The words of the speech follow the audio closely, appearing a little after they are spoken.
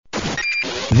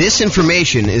This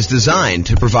information is designed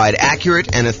to provide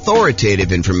accurate and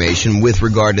authoritative information with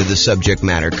regard to the subject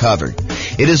matter covered.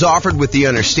 It is offered with the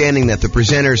understanding that the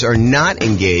presenters are not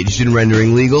engaged in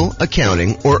rendering legal,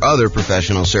 accounting, or other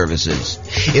professional services.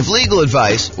 If legal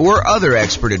advice or other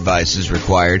expert advice is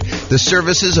required, the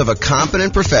services of a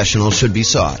competent professional should be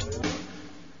sought.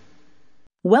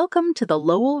 Welcome to the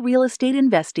Lowell Real Estate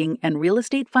Investing and Real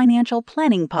Estate Financial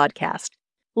Planning Podcast.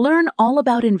 Learn all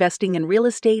about investing in real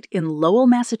estate in Lowell,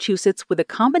 Massachusetts with a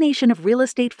combination of real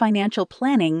estate financial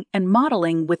planning and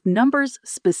modeling with numbers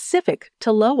specific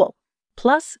to Lowell,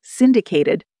 plus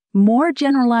syndicated, more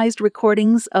generalized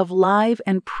recordings of live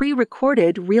and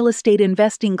pre-recorded real estate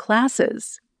investing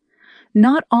classes.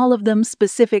 Not all of them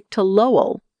specific to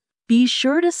Lowell. Be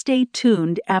sure to stay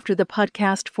tuned after the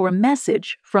podcast for a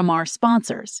message from our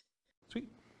sponsors. Sweet.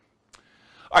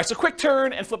 All right, so quick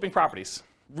turn and flipping properties.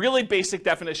 Really basic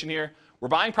definition here. We're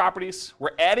buying properties,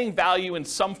 we're adding value in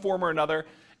some form or another,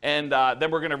 and then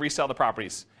we're going to resell the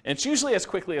properties. And it's usually as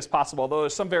quickly as possible, although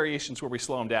there's some variations where we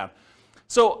slow them down.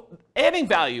 So adding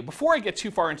value, before I get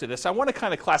too far into this, I want to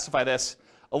kind of classify this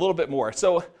a little bit more.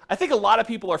 So I think a lot of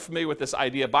people are familiar with this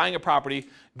idea of buying a property,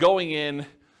 going in,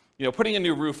 putting a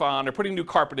new roof on or putting new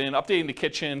carpet in, updating the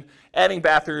kitchen, adding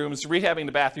bathrooms, rehabbing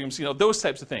the bathrooms, those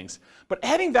types of things. But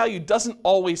adding value doesn't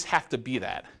always have to be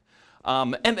that.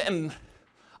 And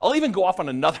I'll even go off on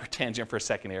another tangent for a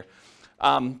second here.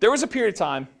 There was a period of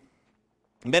time,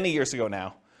 many years ago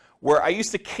now, where I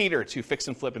used to cater to fix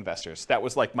and flip investors. That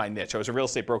was like my niche. I was a real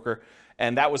estate broker,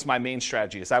 and that was my main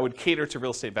strategy, is I would cater to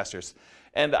real estate investors.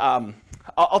 And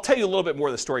I'll tell you a little bit more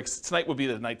of the story, because tonight would be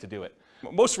the night to do it.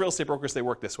 Most real estate brokers, they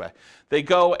work this way. They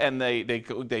go and they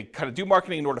kind of do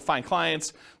marketing in order to find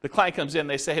clients. The client comes in,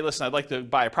 they say, hey, listen, I'd like to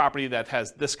buy a property that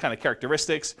has this kind of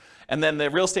characteristics. And then the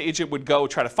real estate agent would go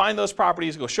try to find those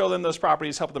properties, go show them those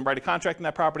properties, help them write a contract in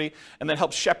that property, and then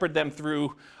help shepherd them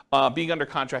through being under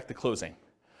contract to closing.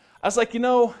 I was like,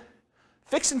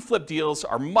 fix and flip deals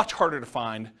are much harder to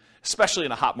find, especially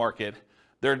in a hot market.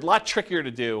 They're a lot trickier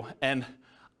to do, and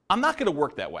I'm not going to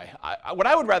work that way. What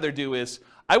I would rather do is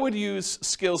I would use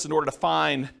skills in order to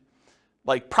find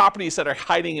properties that are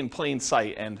hiding in plain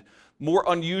sight and more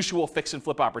unusual fix and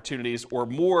flip opportunities, or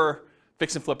more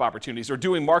fix and flip opportunities, or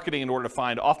doing marketing in order to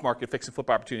find off-market fix and flip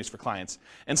opportunities for clients.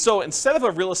 And so instead of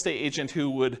a real estate agent who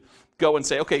would go and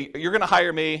say, okay, you're going to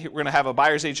hire me, we're going to have a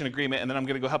buyer's agent agreement, and then I'm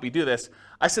going to go help you do this,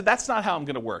 I said, that's not how I'm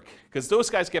going to work, because those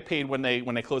guys get paid when they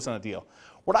close on a deal.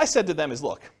 What I said to them is,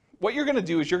 look, what you're going to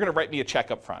do is you're going to write me a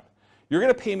check up front. You're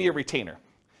going to pay me a retainer.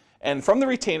 And from the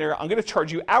retainer, I'm going to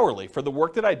charge you hourly for the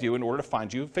work that I do in order to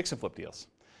find you fix and flip deals.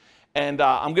 And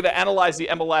I'm going to analyze the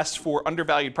MLS for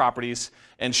undervalued properties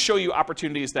and show you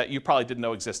opportunities that you probably didn't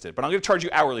know existed. But I'm going to charge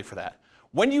you hourly for that.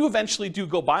 When you eventually do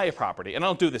go buy a property, and I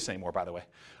don't do this anymore, by the way,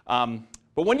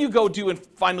 but when you go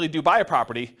finally buy a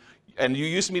property, and you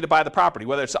use me to buy the property,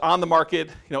 whether it's on the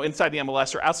market, inside the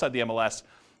MLS or outside the MLS,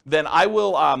 then I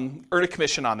will earn a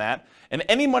commission on that. And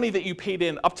any money that you paid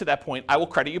in up to that point, I will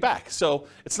credit you back. So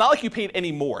it's not like you paid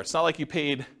any more. It's not like you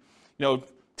paid,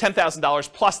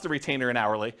 $10,000 plus the retainer and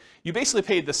hourly. You basically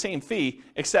paid the same fee,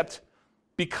 except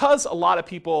because a lot of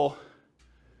people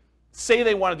say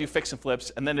they want to do fix and flips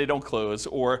and then they don't close,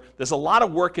 or there's a lot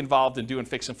of work involved in doing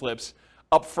fix and flips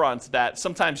up front, that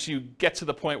sometimes you get to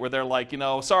the point where they're like,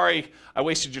 sorry, I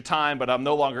wasted your time, but I'm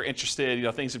no longer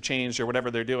interested, things have changed or whatever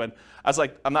they're doing. I was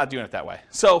like, I'm not doing it that way.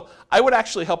 So I would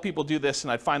actually help people do this,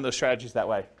 and I'd find those strategies that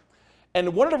way.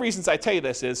 And one of the reasons I tell you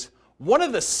this is, one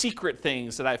of the secret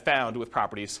things that I found with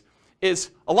properties is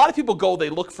a lot of people they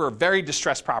look for very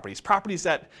distressed properties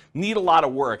that need a lot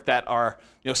of work, that are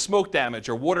smoke damage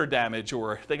or water damage,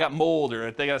 or they got mold,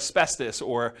 or they got asbestos,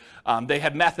 or they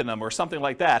had meth in them or something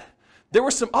like that. There were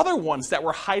some other ones that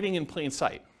were hiding in plain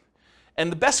sight.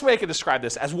 And the best way I could describe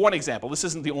this, as one example, this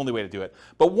isn't the only way to do it,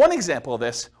 but one example of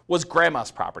this was grandma's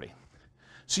property.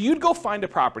 So you'd go find a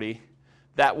property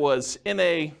that was in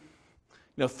a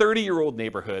 30-year-old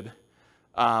neighborhood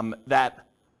that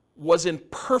was in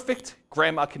perfect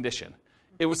grandma condition.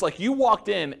 It was like you walked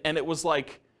in and it was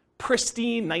like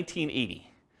pristine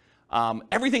 1980.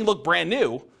 Everything looked brand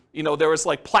new. There was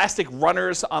plastic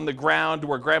runners on the ground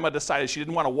where grandma decided she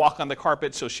didn't want to walk on the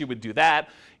carpet, so she would do that.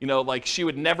 She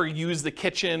would never use the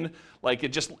kitchen.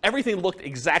 Everything looked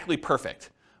exactly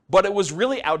perfect. But it was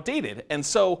really outdated. And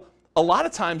so a lot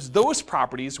of times those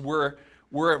properties were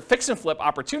fix and flip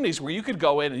opportunities where you could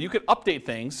go in and you could update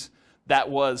things that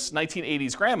was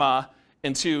 1980s grandma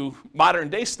into modern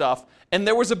day stuff, and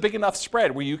there was a big enough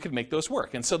spread where you could make those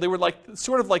work. And so they were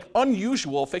sort of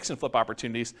unusual fix and flip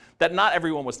opportunities that not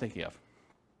everyone was thinking of.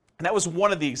 And that was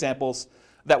one of the examples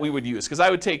that we would use, because I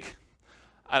would take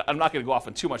I'm not going to go off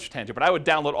on too much tangent, but I would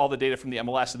download all the data from the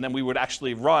MLS, and then we would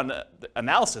actually run the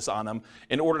analysis on them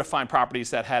in order to find properties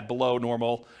that had below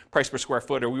normal price per square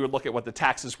foot, or we would look at what the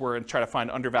taxes were and try to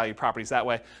find undervalued properties that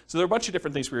way. So there are a bunch of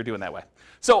different things we were doing that way.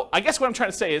 So I guess what I'm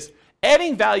trying to say is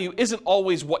adding value isn't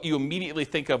always what you immediately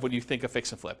think of when you think of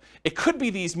fix and flip. It could be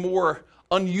these more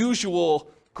unusual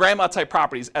grandma type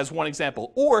properties as one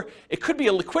example, or it could be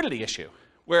a liquidity issue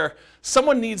where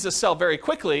someone needs to sell very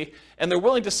quickly and they're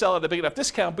willing to sell at a big enough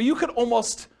discount, but you could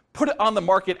almost put it on the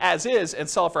market as is and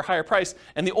sell it for a higher price.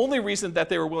 And the only reason that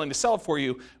they were willing to sell it for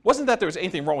you wasn't that there was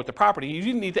anything wrong with the property. You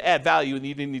didn't need to add value and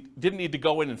you didn't need to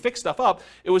go in and fix stuff up.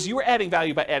 It was you were adding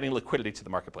value by adding liquidity to the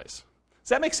marketplace. Does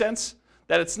that make sense?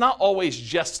 That it's not always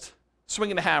just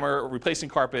swinging a hammer, or replacing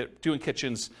carpet, doing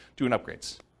kitchens, doing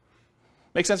upgrades.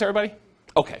 Make sense, everybody?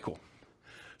 Okay, cool.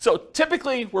 So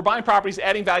typically, we're buying properties,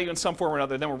 adding value in some form or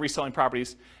another, then we're reselling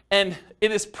properties, and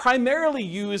it is primarily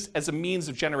used as a means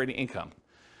of generating income.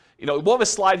 We'll have a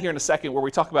slide here in a second where we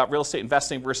talk about real estate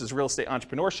investing versus real estate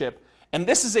entrepreneurship, and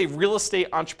this is a real estate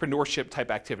entrepreneurship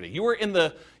type activity. You're in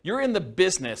the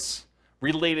business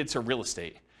related to real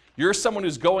estate. You're someone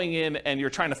who's going in and you're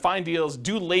trying to find deals,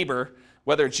 do labor,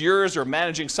 whether it's yours or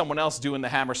managing someone else doing the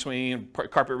hammer swinging,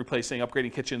 carpet replacing,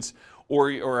 upgrading kitchens,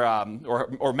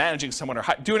 or managing someone, or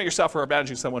doing it yourself, or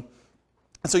managing someone.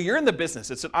 And so you're in the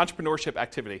business. It's an entrepreneurship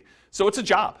activity. So it's a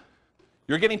job.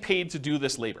 You're getting paid to do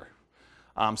this labor.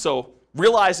 So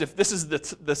realize if this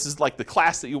is like the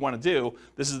class that you want to do,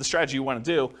 this is the strategy you want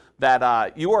to do,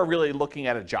 that you are really looking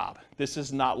at a job. This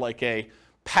is not like a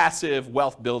passive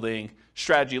wealth building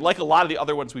strategy like a lot of the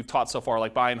other ones we've taught so far,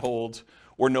 like buy and hold,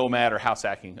 or nomad, or house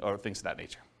hacking, or things of that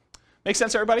nature. Make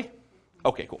sense, everybody?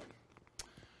 Okay, cool.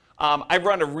 I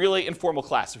run a really informal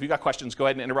class. If you got questions, go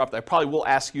ahead and interrupt. I probably will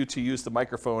ask you to use the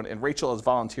microphone, and Rachel has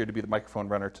volunteered to be the microphone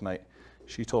runner tonight.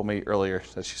 She told me earlier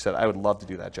that she said, I would love to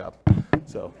do that job.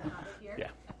 So, yeah,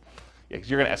 because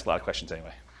you're going to ask a lot of questions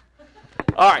anyway.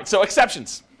 All right, so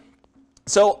exceptions.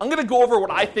 So I'm going to go over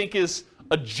what I think is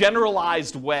a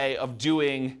generalized way of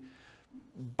doing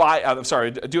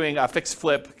fix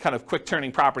flip, kind of quick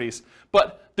turning properties.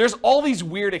 But there's all these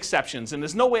weird exceptions, and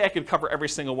there's no way I could cover every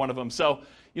single one of them. So,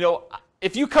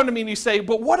 if you come to me and you say,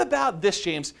 but what about this,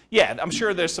 James? Yeah, I'm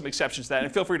sure there's some exceptions to that,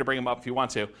 and feel free to bring them up if you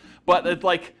want to. But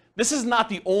this is not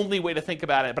the only way to think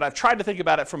about it, but I've tried to think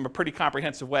about it from a pretty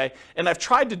comprehensive way, and I've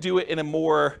tried to do it in a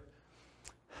more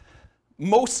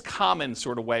most common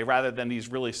sort of way rather than these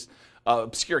really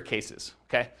obscure cases,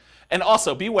 okay? And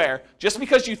also, beware, just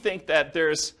because you think that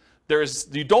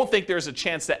you don't think there's a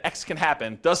chance that X can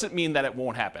happen, doesn't mean that it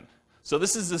won't happen. So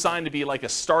this is designed to be like a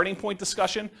starting point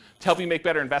discussion to help you make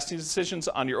better investing decisions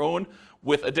on your own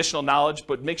with additional knowledge,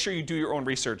 but make sure you do your own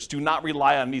research. Do not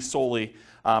rely on me solely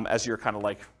as your kind of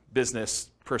like business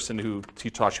person who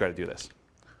taught you how to do this.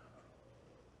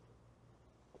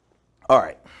 All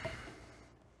right.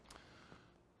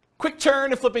 Quick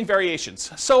turn and flipping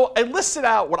variations. So I listed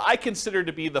out what I consider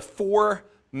to be the 4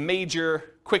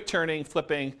 major quick turning,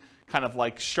 flipping kind of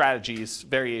like strategies,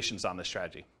 variations on this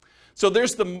strategy. So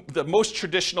there's the most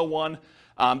traditional one.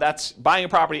 That's buying a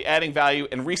property, adding value,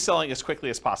 and reselling as quickly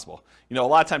as possible. A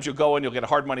lot of times you'll go in, you'll get a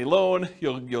hard money loan,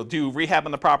 you'll do rehab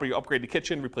on the property, you'll upgrade the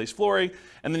kitchen, replace flooring,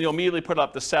 and then you'll immediately put it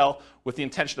up to sell with the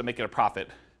intention of making a profit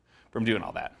from doing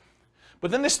all that. But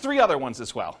then there's 3 other ones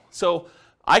as well. So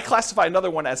I classify another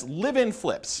one as live-in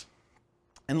flips.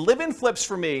 And live-in flips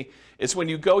for me is when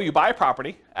you buy a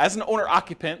property as an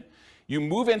owner-occupant, you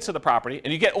move into the property,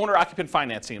 and you get owner-occupant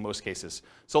financing in most cases.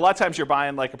 So a lot of times you're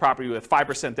buying like a property with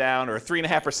 5% down, or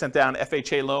 3.5% down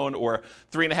FHA loan, or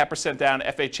 3.5% down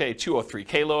FHA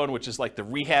 203K loan, which is like the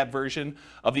rehab version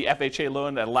of the FHA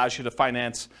loan that allows you to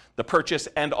finance the purchase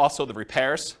and also the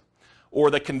repairs. Or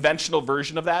the conventional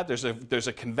version of that, there's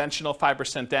a conventional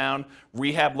 5% down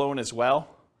rehab loan as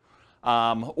well.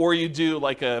 Or you do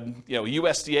like a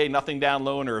USDA nothing down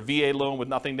loan or a VA loan with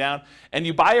nothing down, and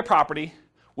you buy a property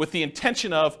with the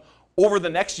intention of, over the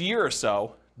next year or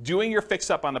so, doing your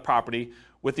fix-up on the property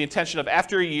with the intention of,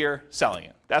 after a year, selling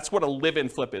it. That's what a live-in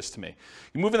flip is to me.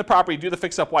 You move in the property, do the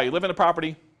fix-up while you live in the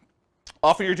property,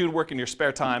 often you're doing work in your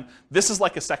spare time. This is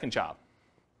like a second job.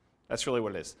 That's really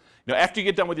what it is. After you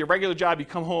get done with your regular job, you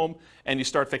come home and you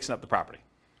start fixing up the property.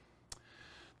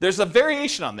 There's a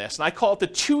variation on this, and I call it the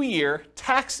 2-year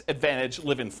tax advantage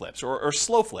live-in flips, or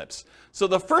slow flips. So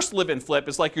the first live-in flip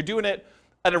is like you're doing it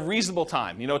at a reasonable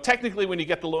time. Technically when you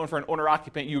get the loan for an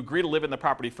owner-occupant, you agree to live in the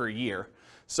property for a year.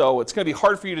 So it's going to be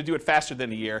hard for you to do it faster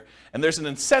than a year. And there's an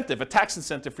incentive, a tax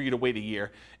incentive for you to wait a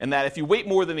year. And that if you wait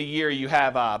more than a year, you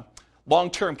have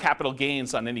long-term capital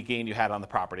gains on any gain you had on the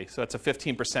property. So that's a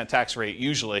 15% tax rate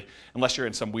usually, unless you're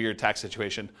in some weird tax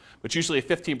situation, but usually a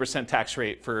 15% tax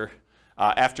rate for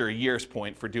after a year's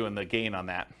point for doing the gain on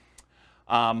that.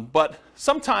 But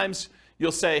sometimes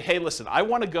you'll say, hey, listen, I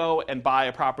want to go and buy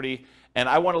a property and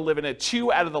I want to live in it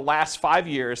 2 out of the last 5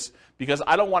 years because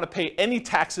I don't want to pay any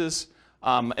taxes,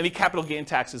 any capital gain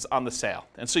taxes on the sale.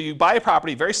 And so you buy a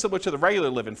property very similar to the regular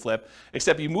live and flip,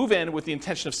 except you move in with the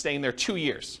intention of staying there 2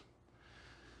 years.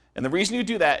 And the reason you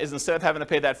do that is instead of having to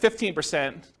pay that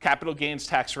 15% capital gains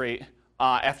tax rate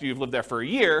after you've lived there for a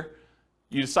year,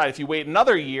 you decide if you wait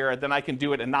another year, then I can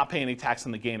do it and not pay any tax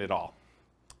on the gain at all.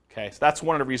 Okay, so that's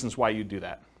one of the reasons why you do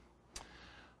that.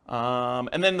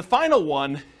 And then the final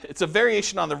one, it's a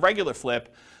variation on the regular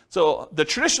flip. So the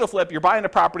traditional flip, you're buying a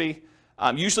property,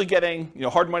 usually getting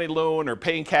hard money loan or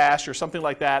paying cash or something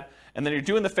like that, and then you're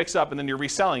doing the fix up and then you're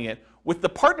reselling it. With the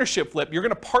partnership flip, you're going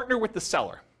to partner with the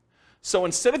seller. So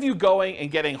instead of you going and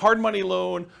getting hard money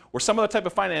loan or some other type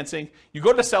of financing, you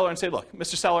go to the seller and say, look,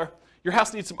 Mr. Seller, your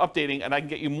house needs some updating and I can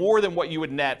get you more than what you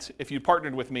would net if you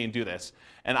partnered with me and do this.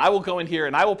 And I will go in here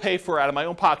and I will pay for out of my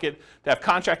own pocket to have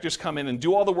contractors come in and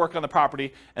do all the work on the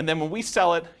property. And then when we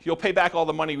sell it, you'll pay back all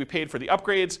the money we paid for the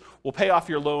upgrades, we'll pay off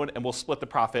your loan and we'll split the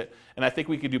profit. And I think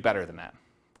we could do better than that.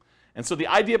 And so the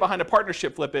idea behind a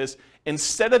partnership flip is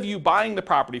instead of you buying the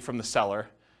property from the seller,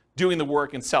 doing the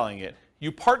work and selling it,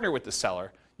 you partner with the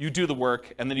seller, you do the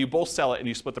work, and then you both sell it and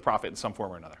you split the profit in some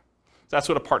form or another. So that's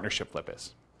what a partnership flip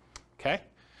is. Okay?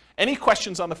 Any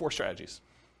questions on the 4 strategies?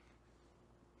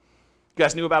 You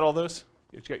guys knew about all those?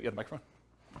 You have the microphone?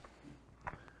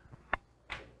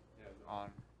 Yeah, on.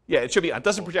 Yeah, it should be on. It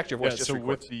doesn't project your voice, just so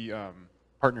records. with the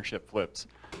partnership flips,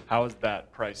 how is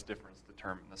that price difference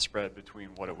determined, the spread between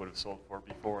what it would have sold for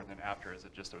before and then after? Is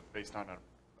it just based on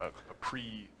a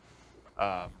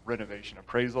pre-renovation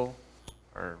appraisal?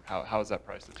 Or how is that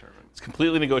price determined? It's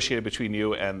completely negotiated between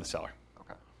you and the seller.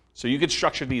 Okay. So you can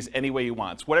structure these any way you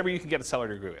want. It's whatever you can get a seller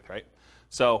to agree with, right?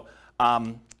 So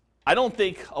I don't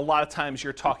think a lot of times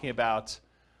you're talking about,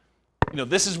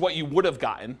 this is what you would have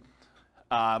gotten,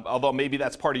 although maybe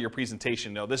that's part of your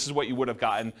presentation. This is what you would have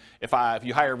gotten if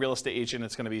you hire a real estate agent.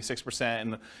 It's going to be 6%,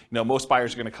 and most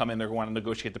buyers are going to come in. They're going to want to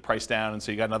negotiate the price down, and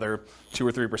so you got another 2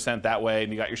 or 3% that way,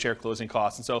 and you got your share closing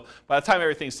costs. And so by the time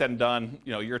everything's said and done,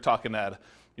 you're talking at a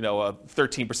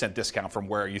 13% discount from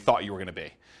where you thought you were going to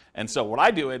be. And so what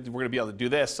I do is we're going to be able to do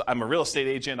this. I'm a real estate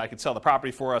agent. I can sell the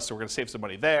property for us, so we're going to save some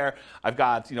money there. I've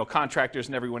got contractors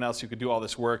and everyone else who could do all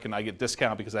this work, and I get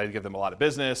discount because I give them a lot of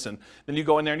business. And then you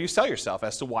go in there and you sell yourself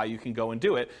as to why you can go and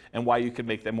do it and why you can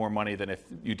make them more money than if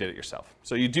you did it yourself.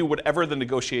 So you do whatever the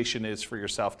negotiation is for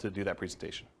yourself to do that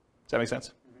presentation. Does that make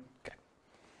sense? Okay.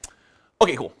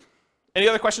 Okay, cool. Any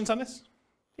other questions on this?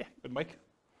 Yeah, good, Mike.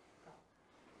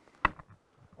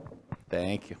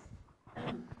 Thank you.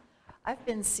 I've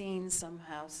been seeing some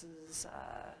houses,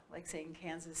 like say in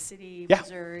Kansas City, Yeah.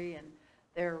 Missouri, and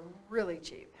they're really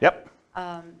cheap. Yep.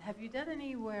 Have you done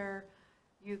any where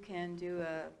you can do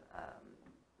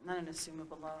not an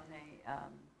assumable loan,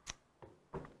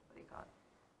 what do you call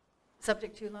it?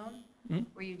 Subject to loan,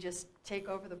 where you just take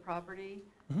over the property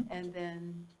and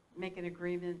then make an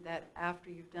agreement that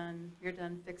after you're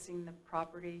done fixing the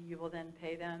property, you will then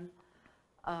pay them.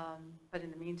 But in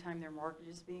the meantime, their mortgage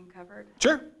is being covered?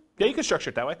 Sure. Yeah, you can structure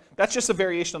it that way. That's just a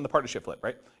variation on the partnership flip,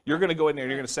 right? You're going to go in there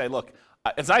and you're going to say, look,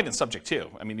 it's not even subject to.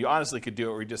 I mean, you honestly could do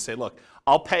it where you just say, look,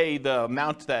 I'll pay the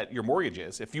amount that your mortgage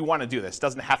is. If you want to do this, it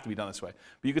doesn't have to be done this way.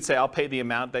 But you could say, I'll pay the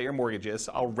amount that your mortgage is.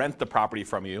 I'll rent the property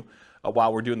from you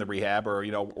while we're doing the rehab, or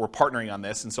we're partnering on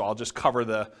this, and so I'll just cover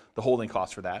the holding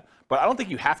costs for that. But I don't think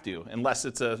you have to, unless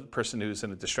it's a person who's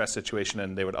in a distressed situation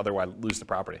and they would otherwise lose the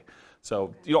property.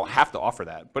 So you don't have to offer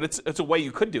that, but it's a way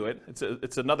you could do it.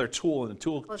 It's another tool in the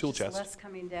tool Well, it's chest. just less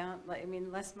coming down,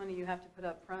 less money you have to put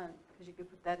up front, because you could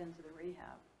put that into the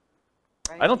rehab,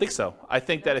 right? I don't think so. I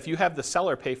think that if you have the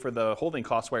seller pay for the holding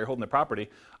costs while you're holding the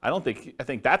property, I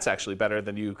think that's actually better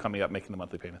than you coming up making the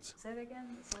monthly payments. Say that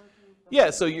again? Yeah,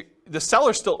 so the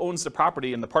seller still owns the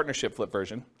property in the partnership flip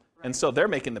version, and so they're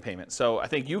making the payment. So I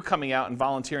think you coming out and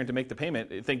volunteering to make the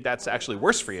payment, I think that's actually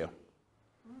worse for you.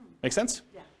 Make sense?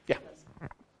 Yeah. Yeah.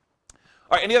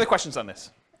 All right, any other questions on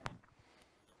this? Do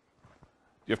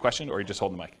you have a question, or are you just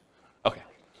holding the mic? Okay.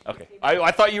 Okay.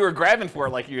 I thought you were grabbing for it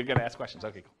like you were going to ask questions.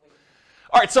 Okay, cool.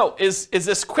 All right, so is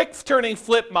this quick turning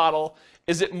flip model,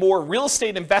 is it more real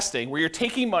estate investing where you're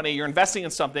taking money, you're investing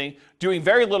in something, doing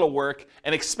very little work,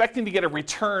 and expecting to get a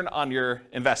return on your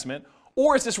investment?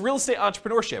 Or is this real estate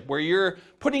entrepreneurship where you're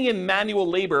putting in manual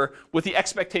labor with the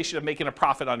expectation of making a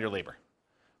profit on your labor?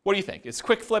 What do you think? Is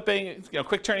quick flipping,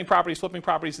 quick turning properties, flipping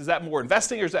properties, is that more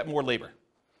investing or is that more labor?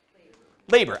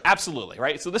 Labor, absolutely,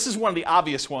 right? So this is one of the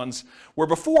obvious ones where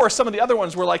before some of the other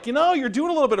ones were like, you're doing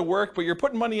a little bit of work, but you're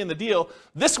putting money in the deal.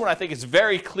 This one I think is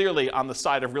very clearly on the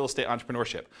side of real estate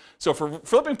entrepreneurship. So for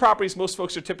flipping properties, most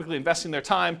folks are typically investing their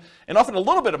time and often a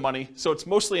little bit of money, so it's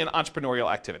mostly an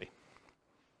entrepreneurial activity.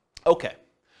 Okay,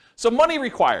 so money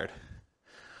required.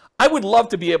 I would love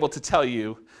to be able to tell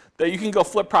you that you can go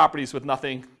flip properties with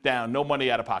nothing down, no money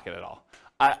out of pocket at all.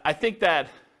 I think that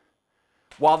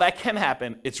while that can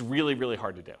happen, it's really, really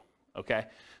hard to do, okay?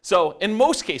 So in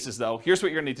most cases, though, here's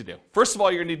what you're going to need to do. First of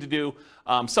all, you're going to need to do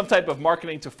some type of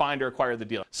marketing to find or acquire the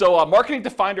deal. So marketing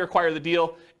to find or acquire the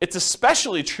deal, it's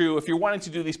especially true if you're wanting to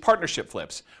do these partnership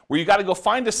flips, where you got to go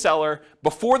find a seller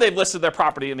before they've listed their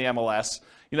property in the MLS,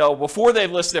 before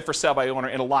they've listed it for sale by owner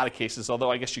in a lot of cases,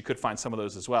 although I guess you could find some of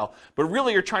those as well. But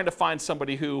really you're trying to find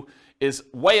somebody who is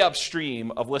way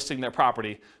upstream of listing their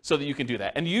property so that you can do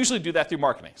that. And you usually do that through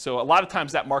marketing. So a lot of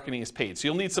times that marketing is paid. So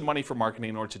you'll need some money for marketing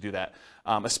in order to do that,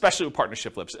 especially with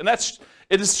partnership flips. And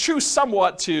it is true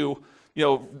somewhat to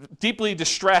deeply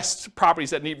distressed properties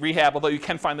that need rehab, although you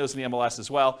can find those in the MLS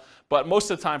as well. But most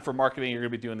of the time for marketing, you're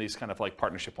going to be doing these kind of like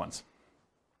partnership ones.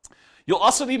 You'll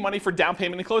also need money for down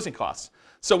payment and closing costs.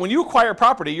 So when you acquire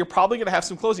property, you're probably going to have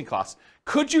some closing costs.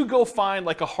 Could you go find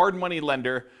like a hard money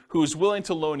lender who's willing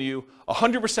to loan you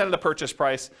 100% of the purchase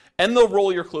price, and they'll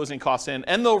roll your closing costs in,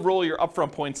 and they'll roll your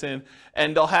upfront points in,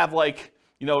 and they'll have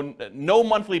no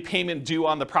monthly payment due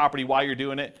on the property while you're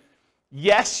doing it?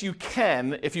 Yes, you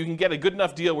can if you can get a good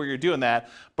enough deal where you're doing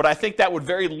that, but I think that would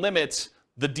very limit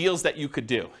the deals that you could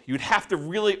do. You'd have to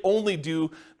really only do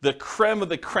the creme of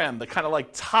the creme, the kind of like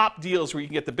top deals where you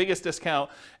can get the biggest discount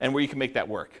and where you can make that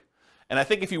work. And I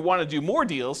think if you want to do more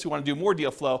deals, you want to do more deal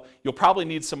flow, you'll probably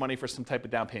need some money for some type of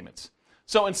down payments.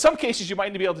 So in some cases, you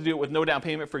might be able to do it with no down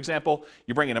payment. For example,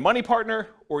 you bring in a money partner,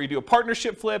 or you do a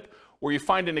partnership flip, or you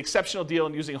find an exceptional deal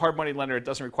and using a hard money lender, it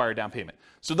doesn't require a down payment.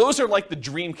 So those are like the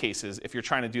dream cases if you're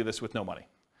trying to do this with no money.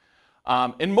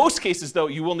 In most cases, though,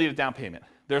 you will need a down payment.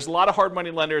 There's a lot of hard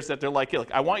money lenders that they're like, hey,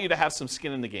 look, I want you to have some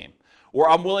skin in the game. Or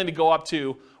I'm willing to go up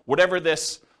to whatever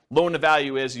this loan to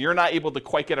value is. You're not able to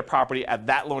quite get a property at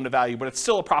that loan to value, but it's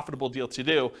still a profitable deal to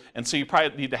do. And so you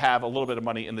probably need to have a little bit of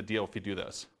money in the deal if you do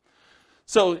those.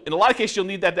 So in a lot of cases, you'll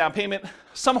need that down payment.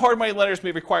 Some hard money lenders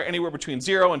may require anywhere between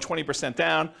 0 and 20%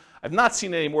 down. I've not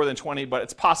seen any more than 20, but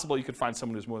it's possible you could find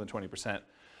someone who's more than 20%.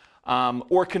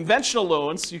 Or conventional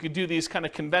loans, you could do these kind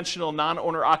of conventional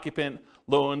non-owner occupant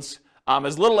loans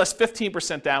as little as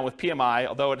 15% down with PMI,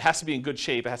 although it has to be in good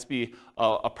shape. It has to be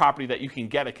a property that you can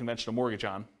get a conventional mortgage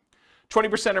on.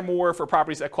 20% or more for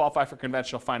properties that qualify for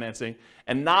conventional financing,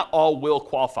 and not all will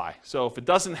qualify. So if it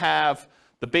doesn't have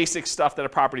the basic stuff that a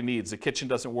property needs, the kitchen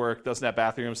doesn't work, doesn't have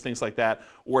bathrooms, things like that,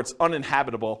 or it's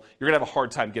uninhabitable, you're going to have a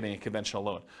hard time getting a conventional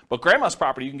loan. But grandma's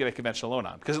property, you can get a conventional loan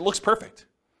on because it looks perfect.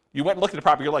 You went and looked at the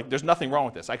property, you're like, there's nothing wrong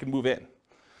with this. I can move in.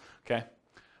 Okay.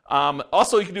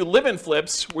 Also, you can do live-in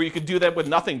flips where you could do that with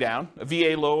nothing down, a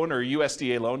VA loan or a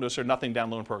USDA loan. Those are nothing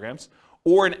down loan programs.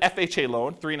 Or an FHA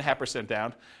loan, 3.5%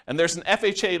 down. And there's an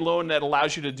FHA loan that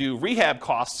allows you to do rehab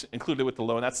costs included with the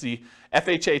loan. That's the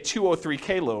FHA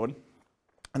 203K loan.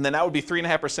 And then that would be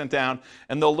 3.5% down.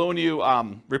 And they'll loan you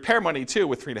repair money too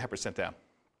with 3.5% down.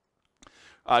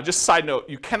 Just a side note,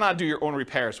 you cannot do your own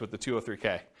repairs with the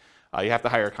 203K. You have to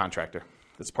hire a contractor.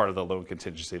 That's part of the loan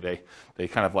contingency. They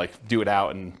kind of like do it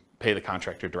out and pay the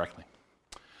contractor directly.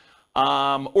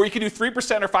 Or you can do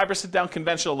 3% or 5% down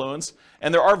conventional loans.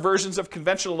 And there are versions of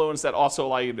conventional loans that also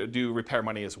allow you to do repair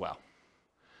money as well.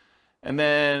 And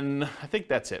then I think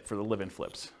that's it for the live-in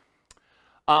flips.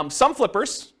 Some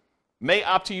flippers may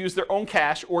opt to use their own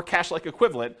cash or cash-like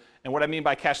equivalent. And what I mean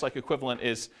by cash-like equivalent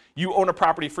is you own a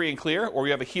property free and clear, or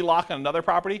you have a HELOC on another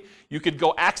property. You could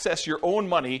go access your own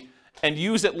money and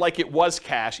use it like it was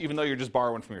cash, even though you're just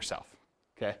borrowing from yourself.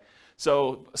 Okay?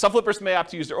 So some flippers may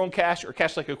opt to use their own cash or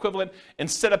cash-like equivalent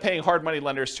instead of paying hard money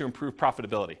lenders to improve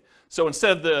profitability. So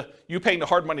instead of you paying the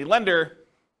hard money lender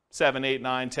 7, 8,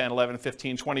 9, 10, 11,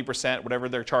 15, 20%, whatever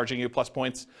they're charging you plus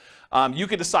points, you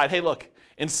could decide, hey, look,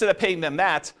 instead of paying them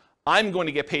that, I'm going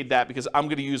to get paid that because I'm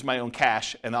going to use my own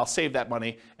cash and I'll save that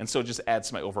money, and so it just adds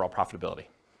to my overall profitability.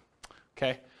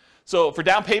 Okay? So for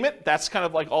down payment, that's kind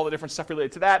of like all the different stuff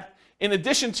related to that. In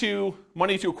addition to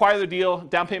money to acquire the deal,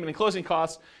 down payment and closing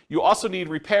costs, you also need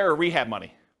repair or rehab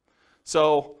money.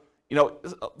 So,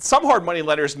 some hard money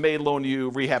lenders may loan you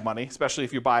rehab money, especially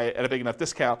if you buy it at a big enough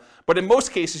discount. But in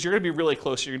most cases, you're going to be really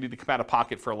close. You're going to need to come out of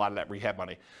pocket for a lot of that rehab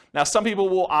money. Now, some people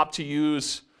will opt to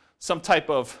use some type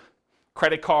of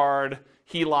credit card,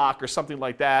 HELOC, or something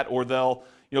like that, or they'll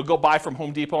go buy from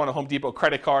Home Depot on a Home Depot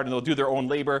credit card, and they'll do their own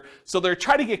labor. So they're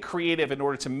trying to get creative in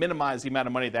order to minimize the amount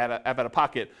of money they have out of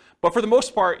pocket. But for the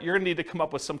most part, you're going to need to come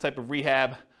up with some type of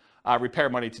rehab, repair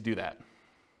money to do that.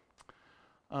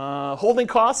 Holding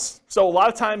costs. So a lot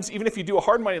of times, even if you do a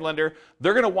hard money lender,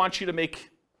 they're going to want you to make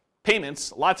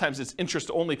payments. A lot of times it's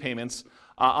interest-only payments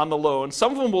on the loan.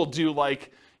 Some of them will do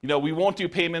like, we won't do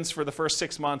payments for the first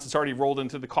 6 months. It's already rolled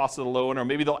into the cost of the loan, or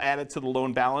maybe they'll add it to the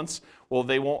loan balance. Well,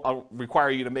 they won't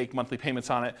require you to make monthly payments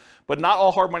on it. But not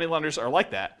all hard money lenders are like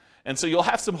that. And so you'll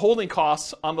have some holding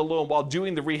costs on the loan while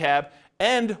doing the rehab.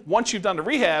 And once you've done the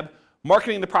rehab,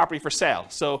 marketing the property for sale.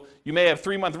 So you may have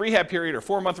 3-month rehab period, or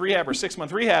 4-month rehab, or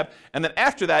 6-month rehab, and then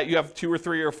after that you have 2 or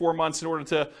 3 or 4 months in order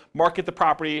to market the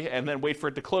property and then wait for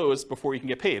it to close before you can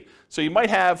get paid. So you might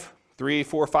have 3,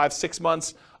 4, 5, 6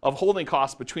 months of holding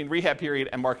costs between rehab period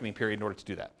and marketing period in order to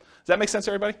do that. Does that make sense,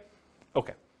 everybody?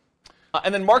 Okay.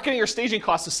 And then marketing or staging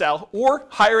costs to sell, or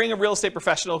hiring a real estate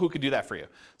professional who could do that for you.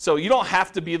 So you don't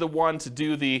have to be the one to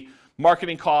do the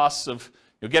marketing costs of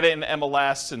get it in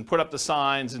MLS and put up the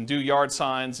signs and do yard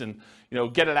signs and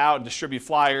get it out and distribute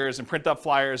flyers and print up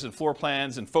flyers and floor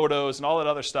plans and photos and all that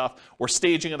other stuff, or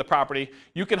staging of the property.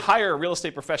 You can hire a real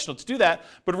estate professional to do that,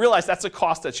 but realize that's a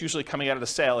cost that's usually coming out of the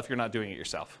sale if you're not doing it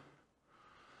yourself.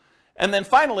 And then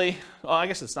finally, I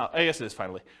guess it is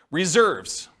finally,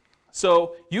 reserves.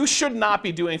 So you should not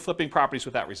be doing flipping properties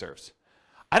without reserves.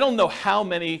 I don't know how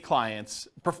many clients,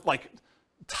 like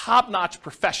top-notch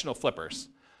professional flippers,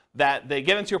 that they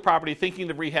get into a property thinking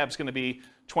the rehab is going to be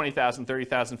 $20,000,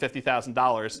 $30,000,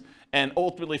 $50,000, and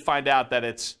ultimately find out that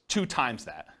it's 2 times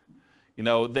that.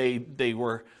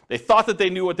 They thought that they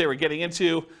knew what they were getting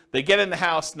into. They get in the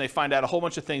house and they find out a whole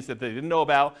bunch of things that they didn't know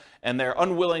about, and they're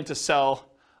unwilling to sell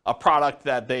a product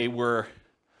that they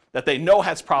know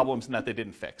has problems and that they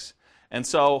didn't fix. And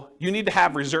so you need to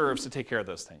have reserves to take care of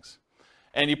those things.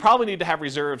 And you probably need to have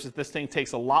reserves if this thing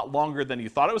takes a lot longer than you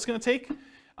thought it was going to take.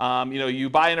 You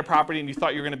buy in a property and you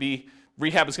thought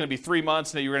rehab is going to be 3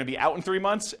 months, and that you're going to be out in 3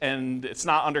 months, and it's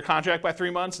not under contract by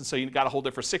 3 months, and so you got to hold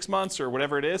it for 6 months or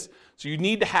whatever it is. So you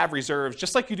need to have reserves,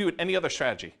 just like you do with any other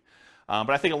strategy.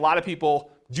 But I think a lot of people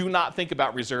do not think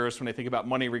about reserves when they think about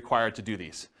money required to do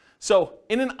these. So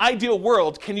in an ideal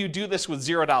world, can you do this with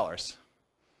 $0?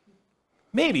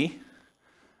 Maybe.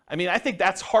 I think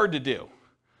that's hard to do.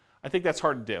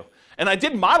 And I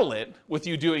did model it with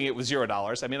you doing it with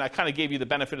 $0. I kind of gave you the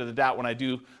benefit of the doubt when I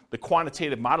do the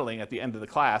quantitative modeling at the end of the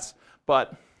class,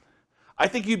 but I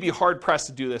think you'd be hard-pressed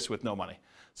to do this with no money.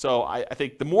 So I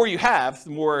think the more you have,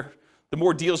 the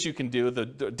more deals you can do, the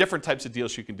different types of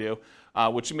deals you can do,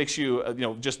 which makes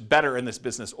you just better in this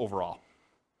business overall.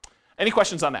 Any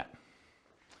questions on that?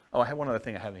 Oh, I have one other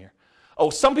thing I have in here. Oh,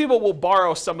 some people will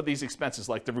borrow some of these expenses,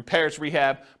 like the repairs,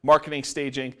 rehab, marketing,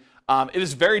 staging. It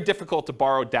is very difficult to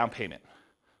borrow down payment.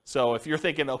 So if you're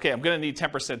thinking, okay, I'm going to need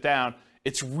 10% down,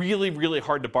 it's really, really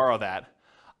hard to borrow that.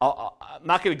 I'm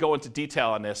not going to go into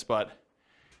detail on this, but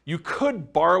you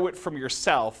could borrow it from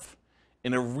yourself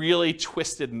in a really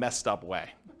twisted, messed up way.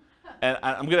 And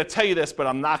I'm going to tell you this, but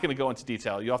I'm not going to go into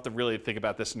detail. You'll have to really think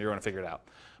about this and you're going to figure it out.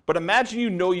 But imagine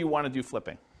you want to do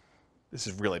flipping. This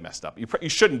is really messed up. You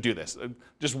shouldn't do this.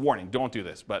 Just warning, don't do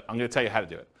this, but I'm going to tell you how to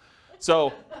do it.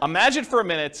 So imagine for a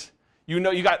minute,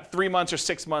 you got 3 months or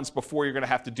 6 months before you're going to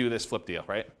have to do this flip deal,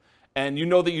 right? And you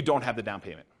know that you don't have the down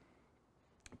payment.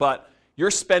 But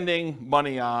you're spending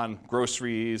money on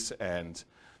groceries and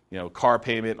car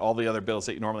payment, all the other bills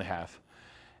that you normally have.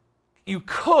 You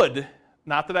could,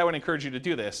 not that I would encourage you to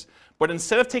do this, but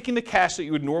instead of taking the cash that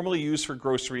you would normally use for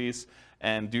groceries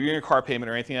and doing your car payment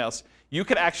or anything else, you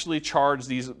could actually charge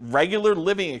these regular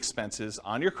living expenses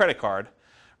on your credit card,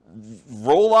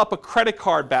 roll up a credit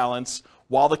card balance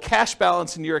while the cash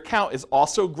balance in your account is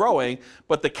also growing,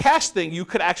 but the cash thing you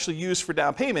could actually use for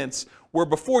down payments, where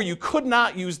before you could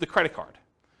not use the credit card.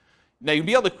 Now you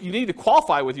need to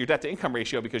qualify with your debt to income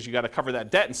ratio because you got to cover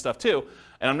that debt and stuff too.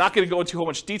 And I'm not going to go into too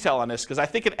much detail on this because I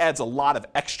think it adds a lot of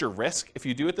extra risk if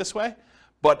you do it this way.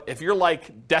 But if you're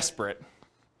like desperate,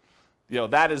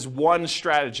 that is one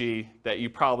strategy that you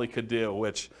probably could do,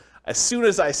 which as soon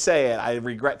as I say it, I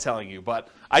regret telling you. But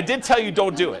I did tell you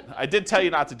don't do it. I did tell you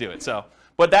not to do it.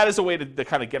 But that is a way to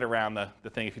kind of get around the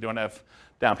thing if you don't have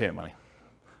down payment money.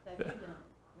 Have you done it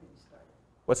when you started?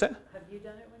 What's that? Have you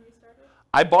done it when you started?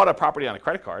 I bought a property on a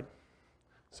credit card.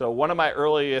 So one of my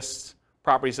earliest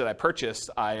properties that I purchased,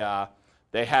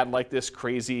 they had like this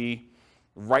crazy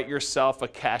write yourself a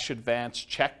cash advance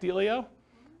check dealio.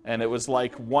 And it was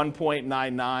like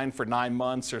 1.99 for 9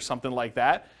 months or something like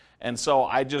that. And so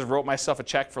I just wrote myself a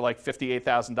check for like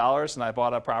 $58,000 and I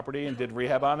bought a property and did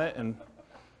rehab on it. And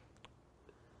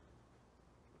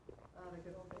The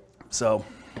good old So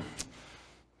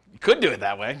you could do it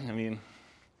that way. I mean,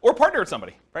 or partner with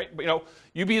somebody, right? But,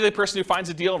 you be the person who finds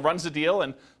a deal and runs the deal,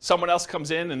 and someone else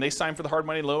comes in and they sign for the hard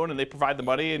money loan and they provide the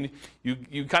money, and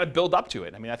you kind of build up to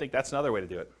it. I mean, I think that's another way to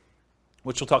do it,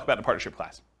 which we'll talk about in a partnership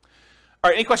class.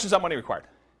 All right, any questions on money required?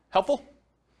 Helpful?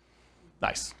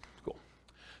 Nice, cool.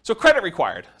 So credit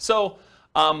required. So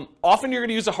often you're going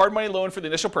to use a hard money loan for the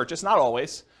initial purchase, not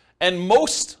always. And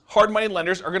most hard money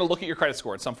lenders are going to look at your credit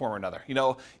score in some form or another.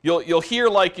 You'll hear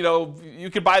like, you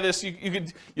could buy this. You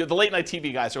could. The late night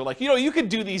TV guys are like, you could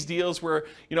do these deals where,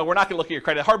 we're not going to look at your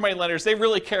credit. Hard money lenders, they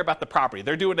really care about the property.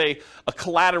 They're doing a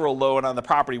collateral loan on the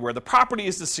property where the property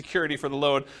is the security for the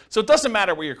loan. So it doesn't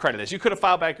matter where your credit is. You could have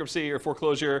filed bankruptcy or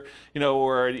foreclosure,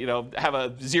 or have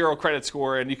a 0 credit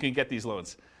score and you can get these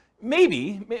loans.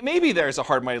 Maybe there's a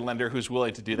hard money lender who's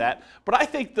willing to do that, but I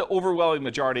think the overwhelming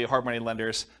majority of hard money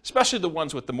lenders, especially the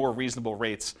ones with the more reasonable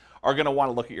rates, are going to want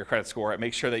to look at your credit score and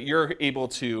make sure that you're able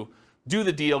to do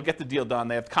the deal, get the deal done.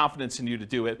 They have confidence in you to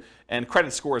do it, and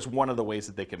credit score is one of the ways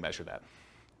that they can measure that.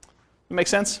 Make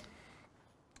sense?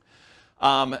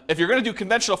 If you're going to do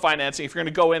conventional financing, if you're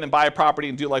going to go in and buy a property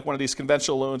and do like one of these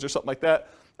conventional loans or something like that,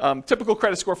 typical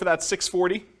credit score for that's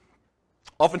 640.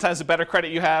 Oftentimes, the better credit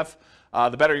you have,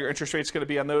 the better your interest rate's going to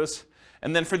be on those.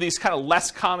 And then for these kind of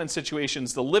less common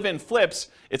situations, the live-in flips,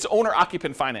 it's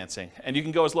owner-occupant financing. And you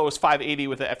can go as low as 580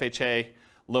 with the FHA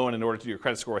loan in order to do your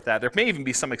credit score with that. There may even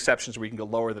be some exceptions where you can go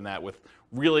lower than that with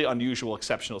really unusual,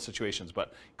 exceptional situations.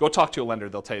 But go talk to a lender.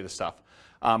 They'll tell you this stuff.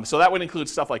 So that would include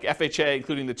stuff like FHA,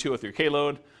 including the 203K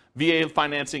loan, VA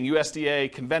financing,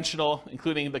 USDA, conventional,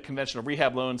 including the conventional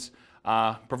rehab loans,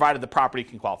 provided the property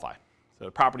can qualify. So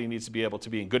the property needs to be able to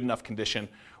be in good enough condition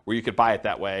where you could buy it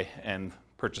that way and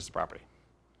purchase the property.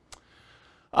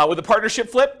 With a partnership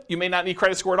flip, you may not need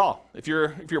credit score at all. If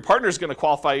your partner is going to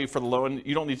qualify you for the loan,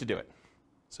 you don't need to do it.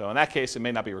 So in that case, it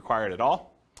may not be required at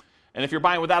all. And if you're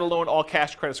buying without a loan, all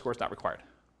cash, credit score is not required.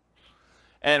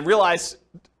 And realize,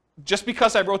 just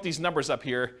because I wrote these numbers up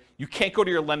here, you can't go to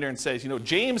your lender and say,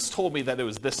 James told me that it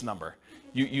was this number.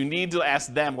 You need to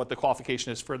ask them what the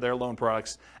qualification is for their loan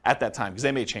products at that time, because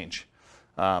they may change.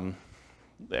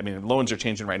 Loans are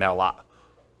changing right now a lot.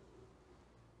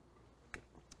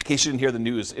 In case you didn't hear the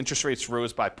news, interest rates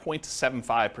rose by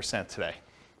 0.75% today.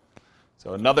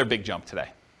 So another big jump today.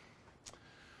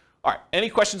 All right, any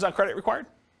questions on credit required?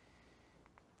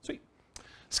 Sweet.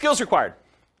 Skills required.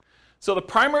 So the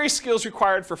primary skills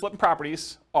required for flipping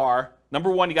properties are, number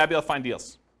one, you got to be able to find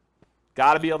deals.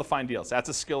 Got to be able to find deals. That's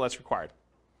a skill that's required.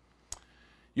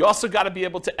 You also got to be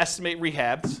able to estimate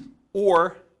rehabs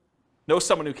or know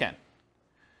someone who can.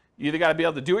 You either got to be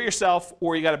able to do it yourself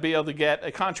or you got to be able to get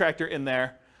a contractor in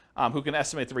there who can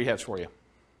estimate the rehabs for you.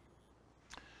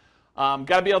 Got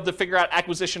to be able to figure out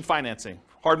acquisition financing,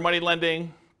 hard money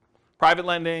lending, private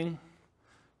lending,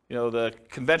 the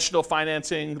conventional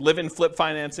financing, live-in flip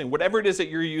financing, whatever it is that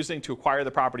you're using to acquire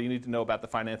the property, you need to know about the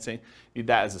financing. You need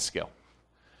that as a skill.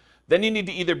 Then you need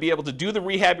to either be able to do the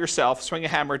rehab yourself, swing a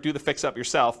hammer, do the fix-up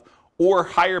yourself, or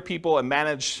hire people and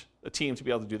manage a team to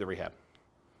be able to do the rehab.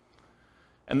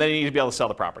 And then you need to be able to sell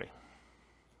the property.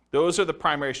 Those are the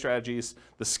primary strategies,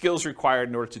 the skills required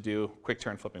in order to do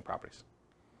quick-turn flipping properties.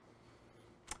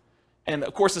 And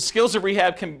of course, the skills of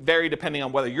rehab can vary depending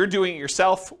on whether you're doing it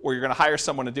yourself or you're going to hire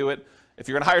someone to do it. If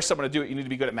you're going to hire someone to do it, you need to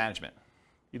be good at management.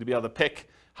 You need to be able to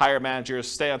hire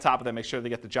managers, stay on top of them, make sure they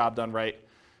get the job done right,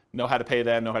 know how to pay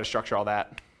them, know how to structure all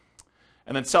that.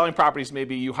 And then selling properties may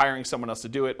be you hiring someone else to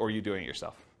do it or you doing it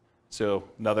yourself. So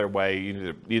another way,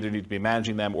 you either need to be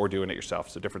managing them or doing it yourself.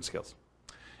 So different skills.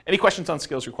 Any questions on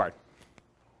skills required?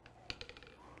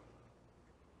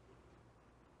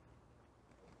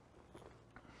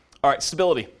 All right,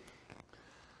 stability.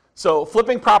 So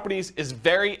flipping properties is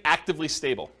very actively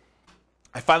stable.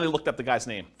 I finally looked up the guy's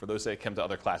name, for those that come to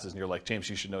other classes and you're like, James,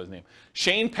 you should know his name.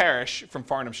 Shane Parrish from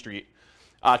Farnham Street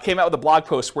came out with a blog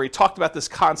post where he talked about this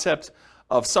concept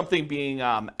of something being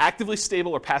actively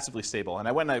stable or passively stable. And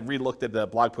I went and I re-looked at the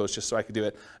blog post just so I could do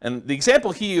it. And the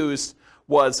example he used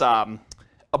was a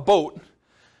boat.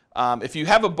 If you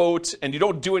have a boat and you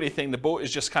don't do anything, the boat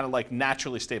is just kind of like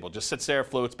naturally stable. Just sits there,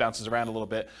 floats, bounces around a little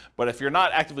bit. But if you're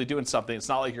not actively doing something, it's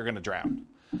not like you're going to drown.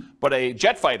 But a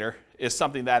jet fighter is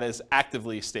something that is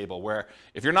actively stable, where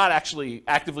if you're not actually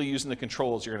actively using the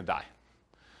controls, you're going to die.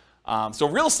 So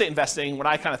real estate investing, when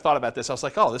I kind of thought about this, I was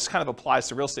like, oh, this kind of applies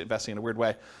to real estate investing in a weird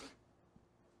way.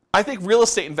 I think real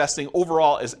estate investing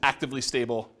overall is actively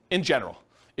stable in general.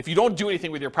 If you don't do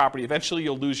anything with your property, eventually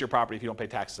you'll lose your property if you don't pay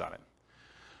taxes on it.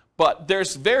 But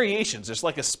there's variations. There's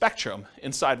like a spectrum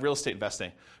inside real estate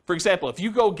investing. For example, if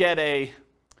you go get a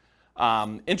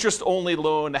interest-only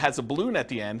loan that has a balloon at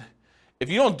the end, if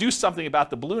you don't do something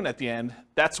about the balloon at the end,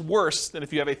 that's worse than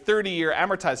if you have a 30-year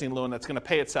amortizing loan that's going to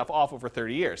pay itself off over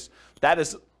 30 years. That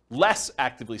is less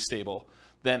actively stable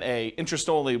than a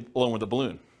interest-only loan with a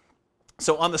balloon.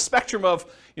 So on the spectrum of,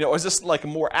 is this like a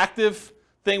more active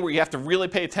thing where you have to really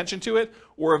pay attention to it,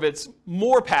 or if it's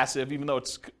more passive, even though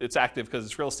it's active because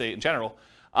it's real estate in general,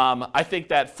 I think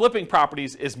that flipping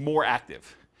properties is more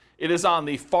active. It is on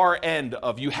the far end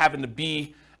of you having to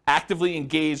be actively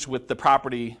engaged with the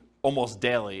property almost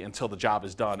daily until the job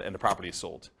is done and the property is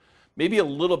sold. Maybe a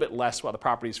little bit less while the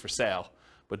property is for sale,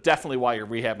 but definitely while you're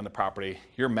rehabbing the property,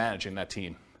 you're managing that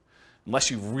team.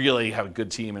 Unless you really have a good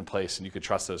team in place and you could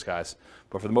trust those guys.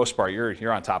 But for the most part,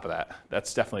 you're on top of that.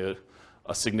 That's definitely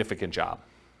a significant job.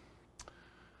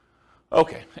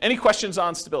 Okay, any questions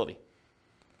on stability?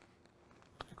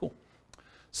 Cool.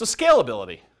 So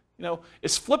scalability.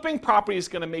 Is flipping properties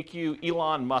going to make you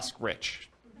Elon Musk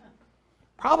rich?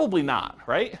 Probably not,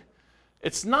 right?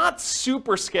 It's not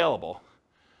super scalable.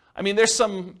 I mean, there's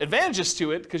some advantages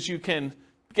to it because you can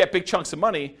get big chunks of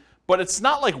money, but it's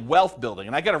not like wealth building.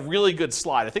 And I got a really good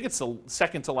slide. I think it's the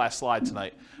second to last slide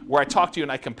tonight, where I talk to you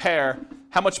and I compare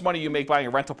how much money you make buying a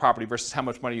rental property versus how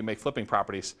much money you make flipping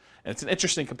properties. And it's an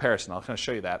interesting comparison. I'll kind of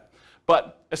show you that.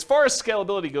 But as far as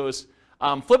scalability goes,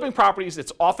 flipping properties,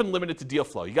 it's often limited to deal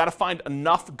flow. You got to find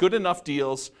good enough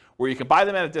deals where you can buy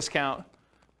them at a discount,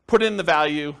 put in the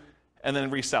value, and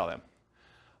then resell them.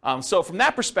 So from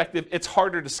that perspective, it's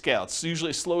harder to scale. It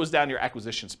usually slows down your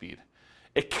acquisition speed.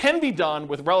 It can be done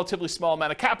with relatively small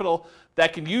amount of capital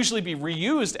that can usually be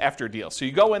reused after a deal. So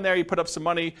you go in there, you put up some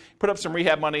money, put up some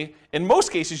rehab money. In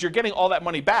most cases, you're getting all that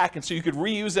money back, and so you could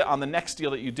reuse it on the next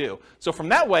deal that you do. So from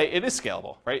that way, it is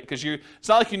scalable, right? Because it's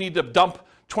not like you need to dump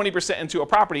 20% into a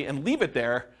property and leave it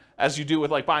there as you do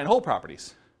with like buy and hold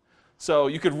properties. So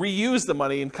you could reuse the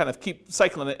money and kind of keep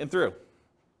cycling it in through.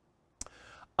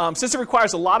 Since it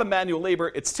requires a lot of manual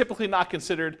labor, it's typically not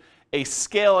considered a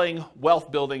scaling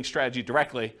wealth building strategy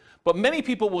directly, but many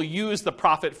people will use the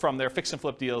profit from their fix and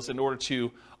flip deals in order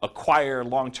to acquire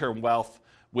long-term wealth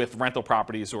with rental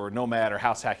properties or nomad or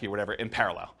house hacking or whatever in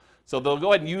parallel. So they'll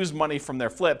go ahead and use money from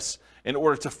their flips in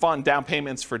order to fund down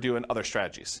payments for doing other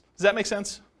strategies. Does that make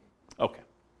sense? Okay.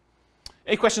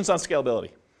 Any questions on scalability?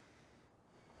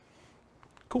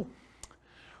 Cool.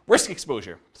 Risk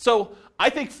exposure. So I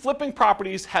think flipping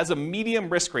properties has a medium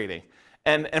risk rating.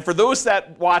 And for those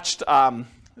that watched,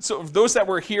 so those that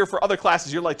were here for other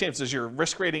classes, you're like, James, does your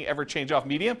risk rating ever change off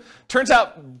medium? Turns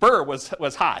out Burr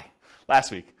was high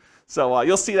last week. So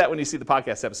you'll see that when you see the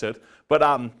podcast episode. But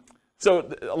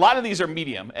so a lot of these are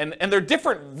medium. And there are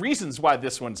different reasons why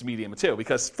this one's medium too,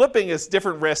 because flipping is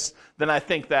different risks than I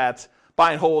think that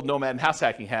buy and hold, nomad, and house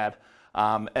hacking had.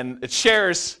 And it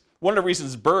shares. One of the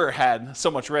reasons Burr had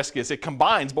so much risk is it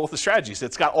combines both the strategies.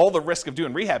 It's got all the risk of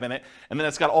doing rehab in it, and then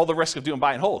it's got all the risk of doing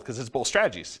buy and hold because it's both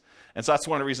strategies. And so that's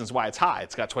one of the reasons why it's high.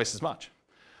 It's got twice as much.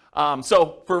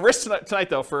 So for risk tonight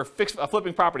though, for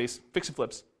flipping properties, fix and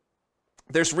flips,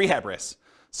 there's rehab risks.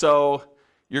 So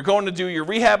you're going to do your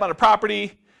rehab on a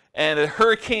property, and a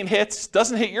hurricane hits,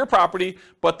 doesn't hit your property,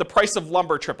 but the price of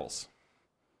lumber triples.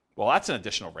 Well, that's an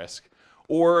additional risk.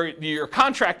 Or your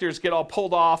contractors get all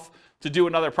pulled off to do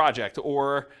another project,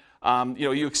 or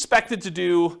you expected to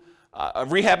do a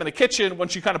rehab in a kitchen.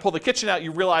 Once you kind of pull the kitchen out,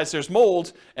 you realize there's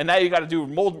mold, and now you got to do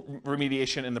mold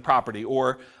remediation in the property.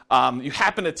 Or you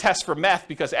happen to test for meth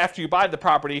because after you buy the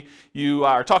property, you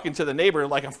are talking to the neighbor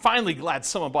like, I'm finally glad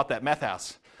someone bought that meth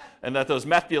house, and that those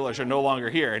meth dealers are no longer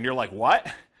here. And you're like, what?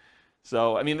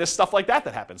 So, I mean, there's stuff like that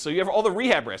happens. So you have all the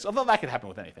rehab risks, although that could happen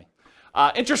with anything.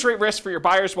 Interest rate risk for your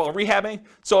buyers while rehabbing.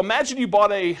 So imagine you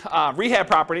bought a rehab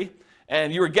property,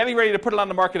 and you were getting ready to put it on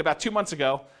the market about 2 months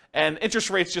ago, and interest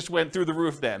rates just went through the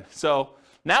roof then. So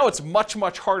now it's much,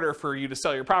 much harder for you to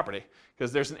sell your property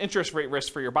because there's an interest rate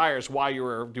risk for your buyers while you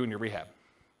were doing your rehab.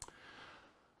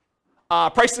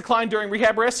 Price decline during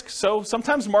rehab risk. So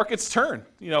sometimes markets turn.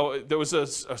 There was a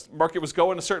market was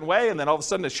going a certain way, and then all of a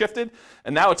sudden it shifted,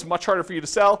 and now it's much harder for you to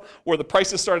sell, or the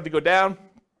prices started to go down.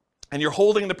 And you're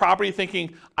holding the property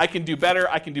thinking, I can do better,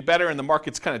 and the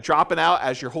market's kind of dropping out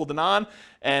as you're holding on.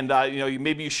 And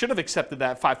maybe you should have accepted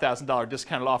that $5,000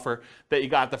 discounted offer that you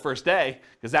got the first day,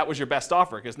 because that was your best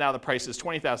offer, because now the price is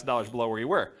 $20,000 below where you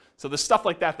were. So there's stuff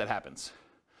like that happens.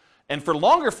 And for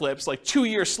longer flips, like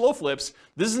 2-year slow flips,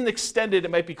 this is an extended, it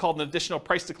might be called an additional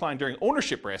price decline during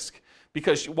ownership risk,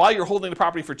 because while you're holding the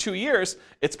property for 2 years,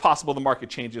 it's possible the market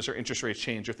changes or interest rates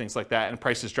change or things like that, and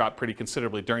prices drop pretty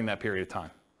considerably during that period of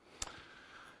time.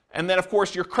 And then, of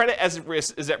course, your credit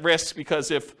is at risk because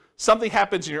if something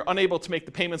happens and you're unable to make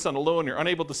the payments on the loan, you're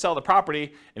unable to sell the property,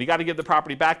 and you got to give the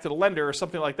property back to the lender or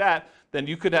something like that, then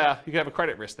you could have a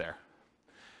credit risk there.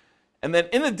 And then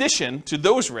in addition to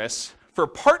those risks, for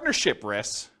partnership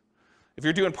risks, if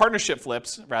you're doing partnership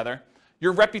flips, rather,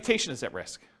 your reputation is at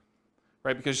risk,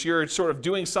 right? Because you're sort of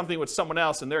doing something with someone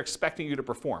else and they're expecting you to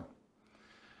perform.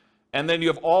 And then you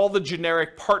have all the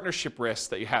generic partnership risks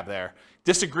that you have there.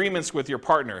 Disagreements with your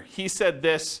partner. He said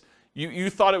this, you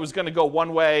thought it was going to go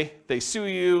one way, they sue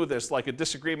you, there's like a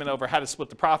disagreement over how to split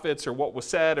the profits or what was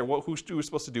said or who was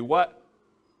supposed to do what.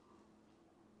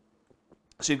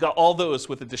 So you've got all those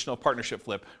with additional partnership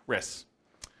flip risks.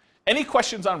 Any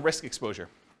questions on risk exposure?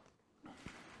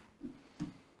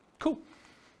 Cool.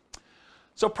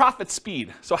 So profit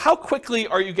speed. So how quickly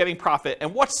are you getting profit,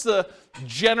 and what's the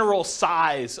general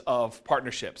size of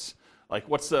partnerships? Like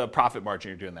what's the profit margin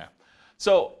you're doing there?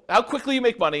 So how quickly you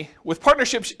make money. With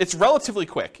partnerships, it's relatively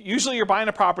quick. Usually you're buying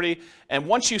a property, and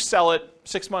once you sell it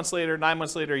 6 months later, 9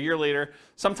 months later, a year later,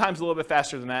 sometimes a little bit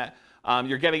faster than that,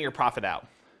 you're getting your profit out.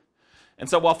 And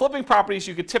so while flipping properties,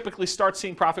 you could typically start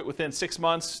seeing profit within 6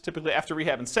 months, typically after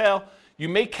rehab and sale. You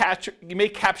may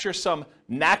capture some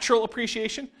natural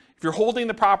appreciation. If you're holding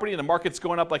the property and the market's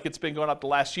going up like it's been going up the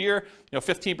last year,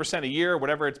 15% a year,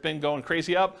 whatever it's been going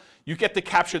crazy up, you get to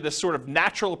capture this sort of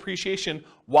natural appreciation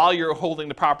while you're holding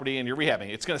the property and you're rehabbing.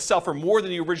 It's going to sell for more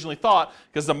than you originally thought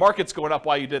because the market's going up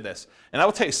while you did this. And I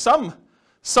will tell you,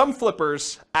 some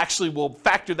flippers actually will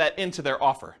factor that into their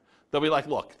offer. They'll be like,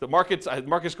 look, the market's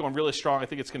going really strong. I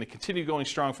think it's going to continue going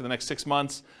strong for the next 6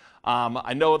 months.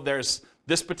 I know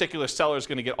this particular seller is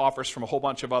going to get offers from a whole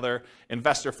bunch of other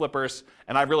investor flippers,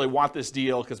 and I really want this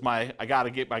deal because I got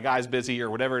to get my guys busy or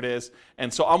whatever it is.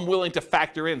 And so I'm willing to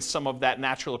factor in some of that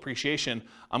natural appreciation.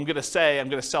 I'm going to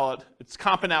sell it. It's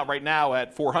comping out right now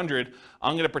at 400.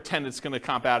 I'm going to pretend it's going to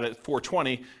comp out at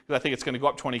 420 because I think it's going to go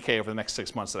up 20K over the next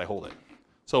 6 months that I hold it.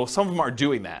 So some of them are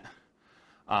doing that.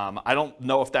 I don't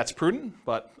know if that's prudent,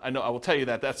 but I will tell you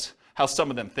that that's how some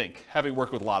of them think, having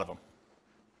worked with a lot of them.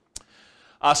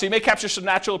 So you may capture some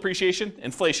natural appreciation,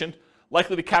 inflation,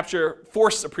 likely to capture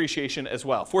forced appreciation as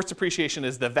well. Forced appreciation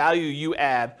is the value you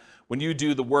add when you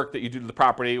do the work that you do to the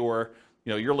property or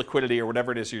your liquidity or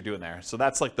whatever it is you're doing there. So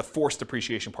that's like the forced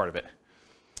appreciation part of it.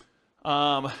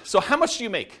 So how much do you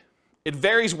make? It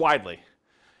varies widely,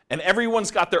 and everyone's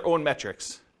got their own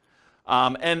metrics.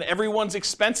 And everyone's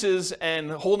expenses and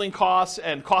holding costs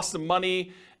and costs of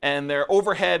money and their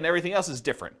overhead and everything else is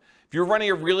different. If you're running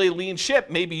a really lean ship,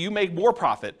 maybe you make more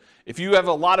profit. If you have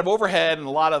a lot of overhead and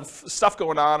a lot of stuff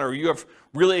going on, or you have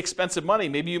really expensive money,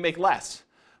 maybe you make less.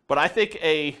 But I think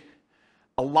a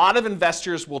lot of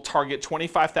investors will target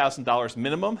 $25,000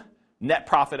 minimum net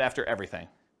profit after everything.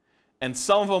 And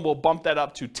some of them will bump that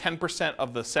up to 10%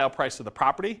 of the sale price of the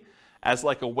property as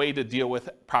like a way to deal with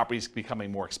properties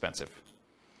becoming more expensive.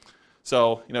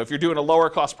 So, if you're doing a lower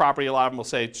cost property, a lot of them will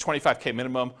say 25K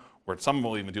minimum, or some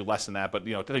will even do less than that, but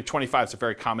I think 25 is a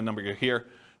very common number you hear.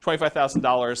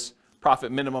 $25,000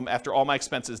 profit minimum after all my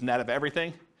expenses net of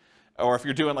everything. Or if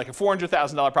you're doing like a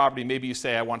 $400,000 property, maybe you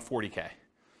say I want 40K.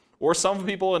 Or some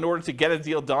people, in order to get a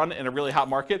deal done in a really hot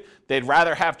market, they'd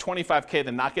rather have 25K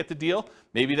than not get the deal.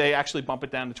 Maybe they actually bump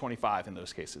it down to 25 in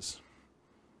those cases.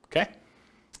 Okay?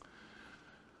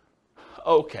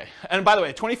 Okay, and by the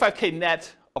way, 25K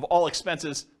net of all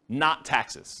expenses, not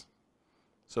taxes.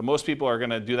 So most people are going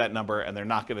to do that number, and they're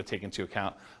not going to take into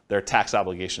account their tax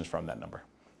obligations from that number.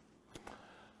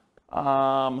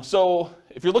 So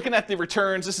if you're looking at the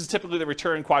returns, this is typically the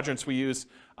return quadrants we use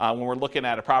when we're looking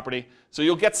at a property. So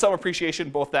you'll get some appreciation,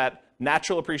 both that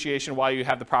natural appreciation while you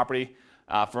have the property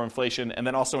from inflation, and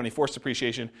then also any forced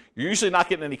appreciation. You're usually not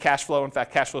getting any cash flow. In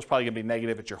fact, cash flow is probably going to be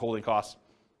negative at your holding costs.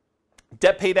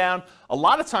 Debt pay down, a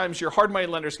lot of times your hard money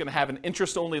lender is going to have an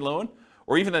interest-only loan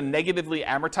or even a negatively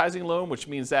amortizing loan, which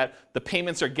means that the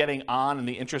payments are getting on and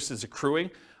the interest is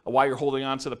accruing while you're holding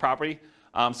on to the property.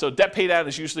 So debt pay down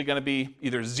is usually going to be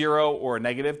either zero or a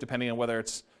negative, depending on whether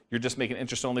you're just making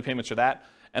interest-only payments or that.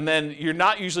 And then you're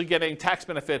not usually getting tax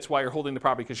benefits while you're holding the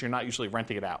property because you're not usually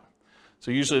renting it out.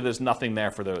 So usually there's nothing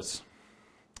there for those.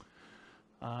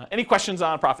 Any questions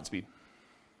on profit speed?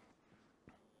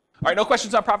 All right, no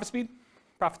questions on profit speed?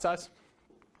 Profit size?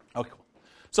 Okay, cool.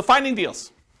 So finding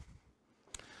deals.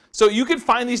 So you can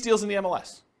find these deals in the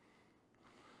MLS.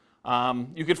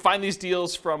 You can find these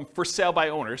deals from for sale by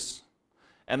owners.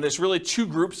 And there's really two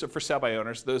groups of for sale by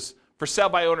owners. Those for sale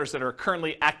by owners that are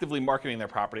currently actively marketing their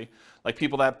property, like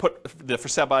people that put the for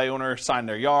sale by owner sign in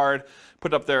their yard,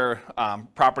 put up their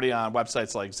property on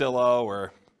websites like Zillow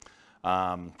or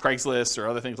Craigslist or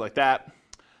other things like that.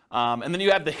 And then you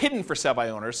have the hidden for sale by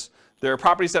owners. There are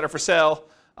properties that are for sale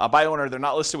by owner. They're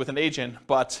not listed with an agent,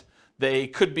 but they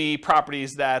could be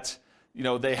properties that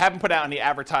they haven't put out any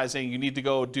advertising. You need to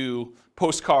go do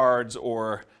postcards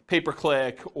or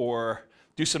pay-per-click or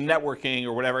do some networking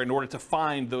or whatever in order to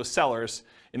find those sellers,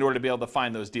 in order to be able to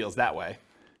find those deals that way.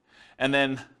 And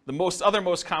then the other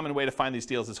most common way to find these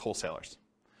deals is wholesalers.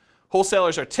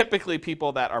 Wholesalers are typically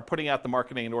people that are putting out the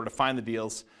marketing in order to find the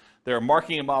deals. They're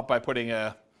marking them up by putting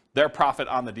their profit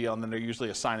on the deal, and then they're usually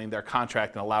assigning their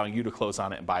contract and allowing you to close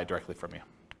on it and buy it directly from you.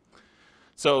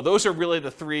 So those are really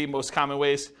the three most common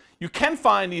ways. You can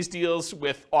find these deals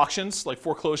with auctions, like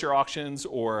foreclosure auctions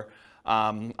or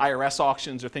IRS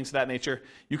auctions or things of that nature.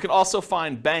 You can also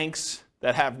find banks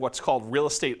that have what's called real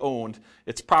estate owned.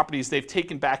 It's properties they've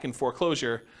taken back in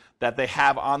foreclosure that they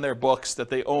have on their books that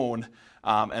they own.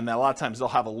 And a lot of times they'll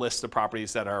have a list of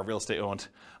properties that are real estate owned.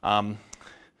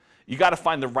 You got to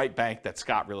find the right bank that's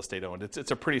got real estate owned.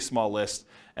 It's a pretty small list,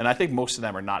 and I think most of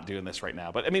them are not doing this right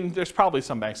now. But I mean, there's probably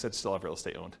some banks that still have real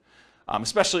estate owned,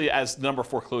 especially as the number of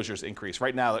foreclosures increase.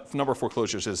 Right now, the number of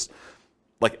foreclosures is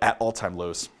like at all-time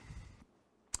lows.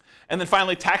 And then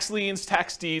finally, tax liens,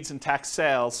 tax deeds, and tax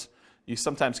sales. You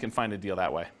sometimes can find a deal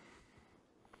that way.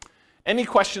 Any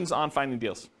questions on finding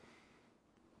deals?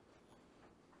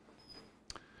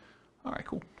 All right,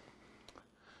 cool.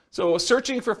 So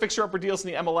searching for fixer-upper deals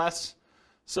in the MLS.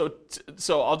 So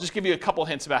I'll just give you a couple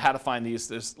hints about how to find these.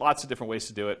 There's lots of different ways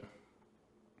to do it.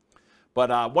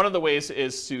 But one of the ways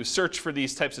is to search for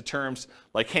these types of terms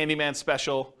like handyman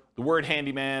special, the word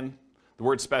handyman, the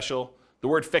word special, the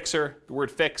word fixer, the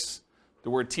word fix, the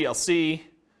word TLC,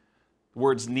 the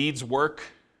words needs work,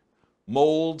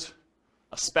 mold,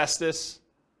 asbestos,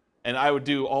 and I would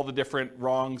do all the different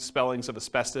wrong spellings of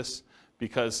asbestos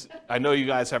because I know you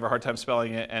guys have a hard time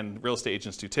spelling it and real estate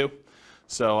agents do too.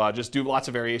 So just do lots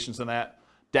of variations on that.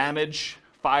 Damage,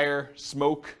 fire,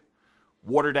 smoke,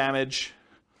 water damage,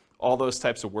 all those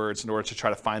types of words in order to try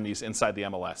to find these inside the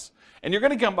MLS. And you're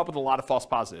going to come up with a lot of false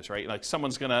positives, right? Like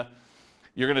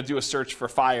you're going to do a search for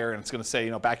fire and it's going to say,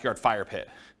 backyard fire pit.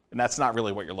 And that's not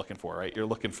really what you're looking for, right? You're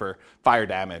looking for fire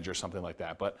damage or something like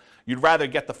that. But you'd rather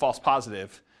get the false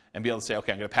positive and be able to say,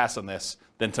 okay, I'm going to pass on this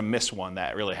than to miss one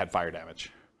that really had fire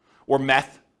damage. Or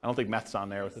meth. I don't think meth's on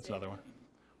there. That's another one.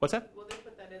 What's that? Will they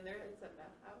put that in there? It's a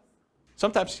meth house?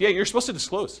 Sometimes. Yeah, you're supposed to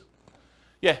disclose.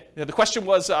 Yeah, the question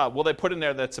was, will they put in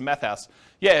there that it's a meth house?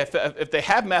 Yeah, if they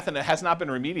have meth and it has not been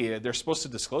remediated, they're supposed to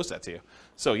disclose that to you.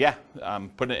 So yeah,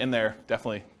 putting it in there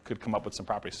definitely could come up with some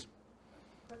properties.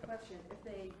 Quick question, if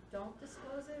they don't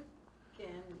disclose it,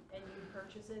 and you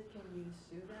purchase it, can you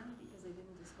sue them because they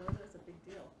didn't disclose it? It's a big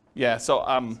deal. Yeah, so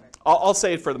I'll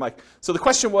say it for the mic. So the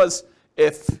question was,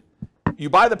 if you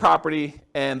buy the property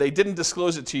and they didn't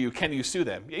disclose it to you, can you sue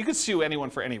them? You could sue anyone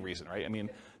for any reason, right? I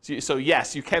mean, so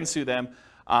yes, you can sue them.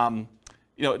 Now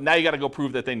you got to go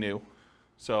prove that they knew.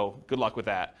 So good luck with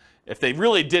that. If they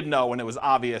really did know and it was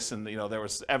obvious and there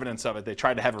was evidence of it, they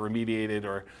tried to have it remediated,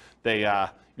 or they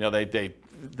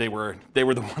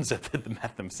were the ones that did the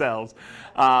meth themselves,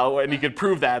 and you could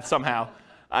prove that somehow.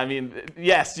 I mean,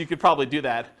 yes, you could probably do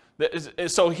that.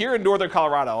 So here in Northern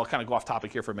Colorado, I'll kind of go off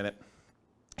topic here for a minute.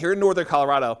 Here in Northern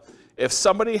Colorado, if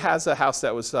somebody has a house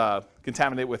that was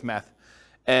contaminated with meth,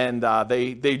 and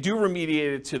they do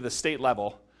remediate it to the state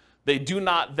level, they do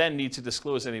not then need to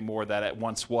disclose anymore that it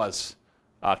once was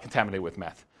contaminated with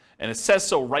meth. And it says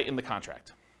so right in the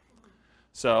contract.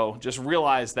 So just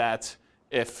realize that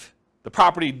if the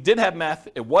property did have meth,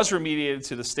 it was remediated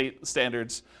to the state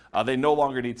standards, they no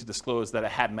longer need to disclose that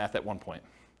it had meth at one point,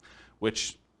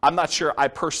 which I'm not sure I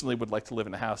personally would like to live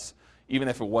in a house, even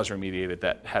if it was remediated,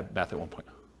 that had meth at one point.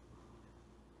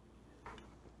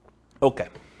 Okay.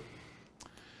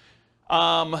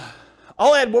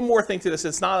 I'll add one more thing to this.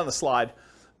 It's not on the slide,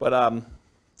 but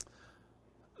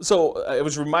so I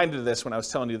was reminded of this when I was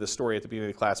telling you the story at the beginning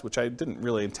of the class, which I didn't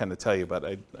really intend to tell you, but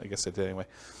I guess I did anyway.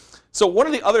 So one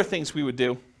of the other things we would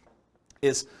do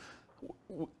is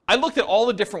I looked at all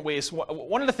the different ways.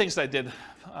 One of the things I did,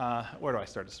 where do I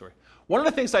start the story? One of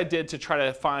the things I did to try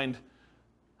to find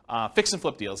fix and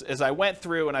flip deals is I went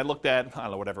through and I looked at, I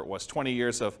don't know, whatever it was, 20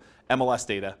 years of MLS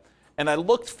data. And I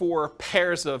looked for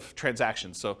pairs of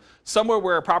transactions. So somewhere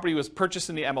where a property was purchased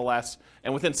in the MLS,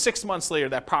 and within 6 months later,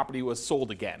 that property was sold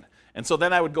again. And so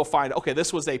then I would go find, okay,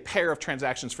 this was a pair of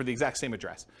transactions for the exact same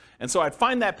address. And so I'd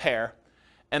find that pair,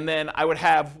 and then I would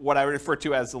have what I would refer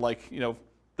to as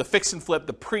the fix and flip,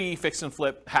 the pre-fix and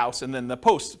flip house, and then the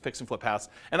post-fix and flip house.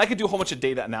 And I could do a whole bunch of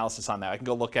data analysis on that. I can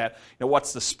go look at,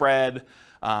 what's the spread,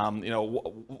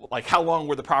 like how long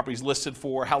were the properties listed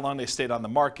for, how long they stayed on the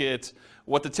market,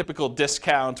 what the typical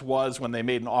discount was when they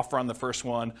made an offer on the first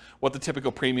one, what the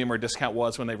typical premium or discount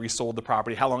was when they resold the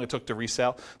property, how long it took to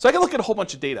resell. So I can look at a whole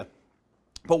bunch of data.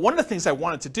 But one of the things I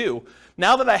wanted to do,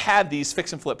 now that I had these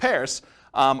fix and flip pairs,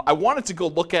 I wanted to go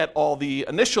look at all the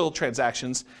initial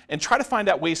transactions and try to find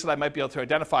out ways that I might be able to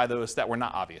identify those that were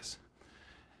not obvious.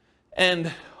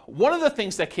 And one of the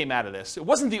things that came out of this, it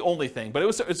wasn't the only thing, but it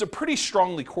was a pretty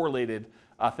strongly correlated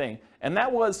thing, and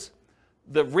that was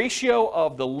the ratio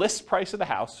of the list price of the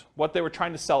house, what they were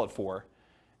trying to sell it for,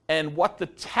 and what the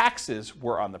taxes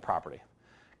were on the property.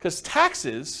 Because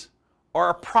taxes are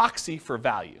a proxy for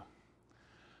value.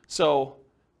 So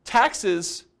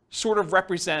taxes sort of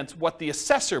represent what the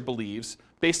assessor believes,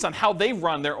 based on how they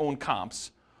run their own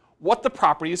comps, what the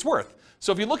property is worth.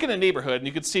 So if you look in a neighborhood and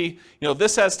you can see,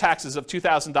 this has taxes of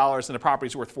 $2,000 and the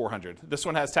property's worth $400. This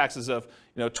one has taxes of,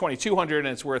 $2,200 and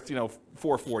it's worth,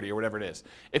 $440 or whatever it is.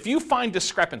 If you find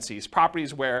discrepancies,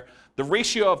 properties where the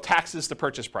ratio of taxes to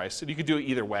purchase price, and you could do it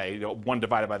either way, one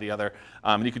divided by the other,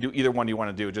 and you could do either one you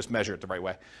want to do, just measure it the right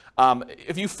way.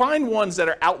 If you find ones that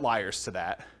are outliers to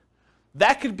that,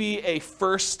 that could be a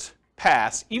first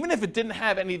pass, even if it didn't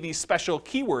have any of these special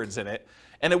keywords in it,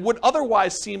 and it would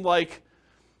otherwise seem like,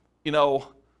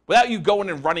 without you going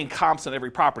and running comps on every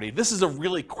property, this is a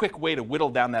really quick way to whittle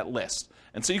down that list.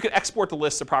 And so you could export the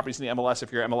list of properties in the MLS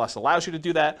if your MLS allows you to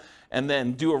do that, and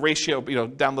then do a ratio,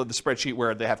 download the spreadsheet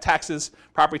where they have taxes,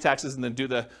 property taxes, and then do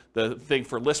the thing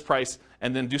for list price,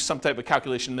 and then do some type of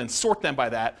calculation, and then sort them by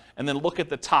that, and then look at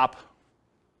the top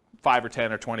 5 or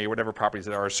 10 or 20 or whatever properties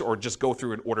there are, or just go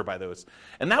through and order by those.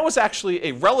 And that was actually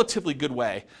a relatively good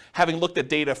way, having looked at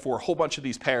data for a whole bunch of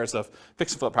these pairs of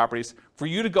fix and flip properties, for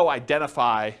you to go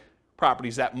identify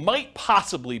properties that might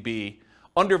possibly be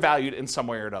undervalued in some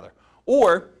way or another.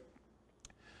 Or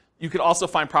you could also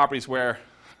find properties where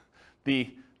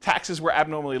the taxes were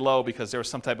abnormally low because there was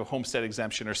some type of homestead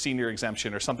exemption or senior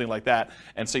exemption or something like that.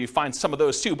 And so you find some of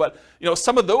those too. But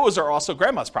some of those are also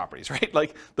grandma's properties, right?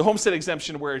 Like the homestead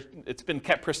exemption where it's been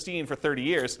kept pristine for 30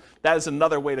 years, that is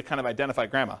another way to kind of identify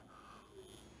grandma.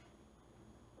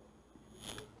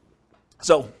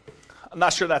 So I'm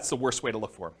not sure that's the worst way to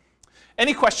look for.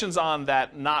 Any questions on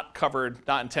that not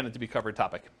intended to be covered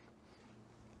topic?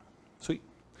 Sweet.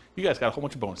 You guys got a whole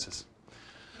bunch of bonuses.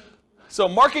 So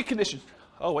market conditions.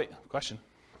 Oh, wait, question.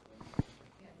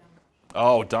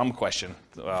 Oh, dumb question.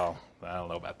 Well, I don't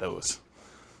know about those.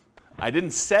 I didn't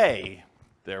say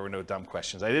there were no dumb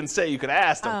questions. I didn't say you could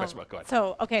ask dumb questions. Go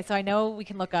ahead. So I know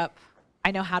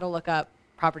I know how to look up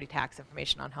property tax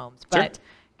information on homes, but Sure.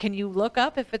 Can you look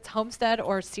up if it's homestead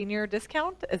or senior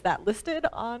discount? Is that listed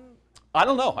on? I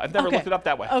don't know. I've never looked it up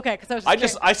that way. Okay,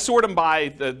 because I sort them by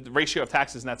the ratio of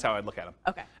taxes, and that's how I'd look at them.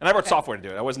 Okay. And I wrote software to do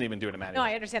it. I wasn't even doing it manually.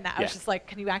 No, I understand that. I was just like,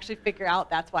 can you actually figure out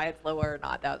that's why it's lower or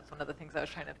not? That was one of the things I was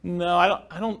trying to. No,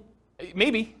 I don't.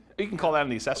 Maybe you can call that on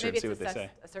the assessor and see what they say.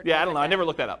 Yeah, I don't know. I never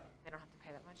looked that up. They don't have to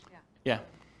pay that much. Yeah.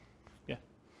 Yeah.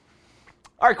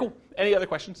 All right, cool. Any other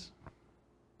questions?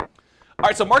 All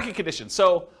right, so market conditions.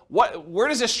 So where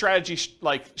does this strategy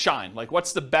shine? Like,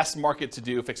 what's the best market to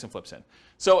do fix and flips in?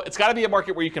 So it's got to be a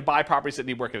market where you can buy properties that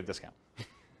need work at a discount.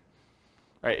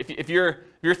 Right? If you're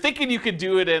thinking you could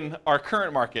do it in our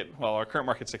current market, well, our current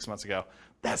market 6 months ago,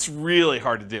 that's really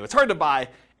hard to do. It's hard to buy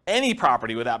any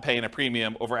property without paying a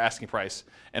premium over asking price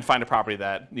and find a property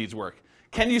that needs work.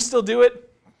 Can you still do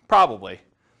it? Probably.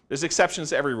 There's exceptions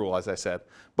to every rule, as I said.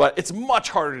 But it's much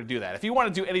harder to do that. If you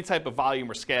want to do any type of volume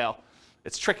or scale,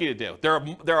 it's tricky to do. There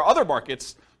are other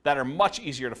markets that are much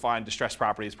easier to find distressed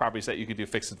properties that you could do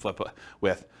fix and flip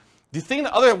with. The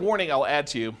other warning I'll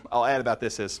add about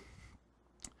this is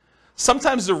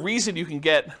sometimes the reason you can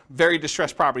get very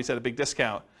distressed properties at a big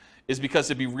discount is because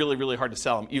it'd be really, really hard to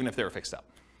sell them even if they were fixed up.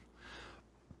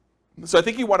 So I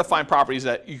think you want to find properties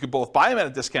that you could both buy them at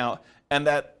a discount and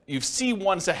that you see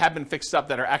ones that have been fixed up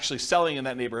that are actually selling in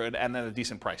that neighborhood and at a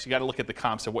decent price. You got to look at the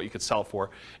comps of what you could sell for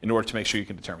in order to make sure you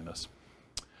can determine those.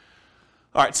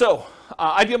 All right, so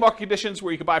ideal market conditions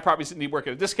where you can buy properties that need work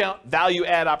at a discount, value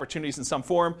add opportunities in some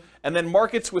form, and then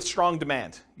markets with strong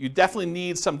demand. You definitely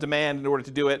need some demand in order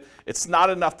to do it. It's not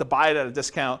enough to buy it at a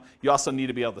discount. You also need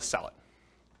to be able to sell it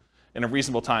in a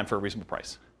reasonable time for a reasonable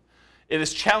price. It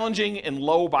is challenging in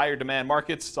low buyer demand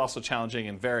markets. It's also challenging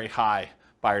in very high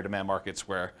buyer demand markets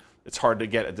where it's hard to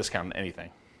get a discount on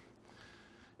anything.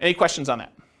 Any questions on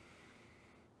that?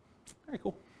 Very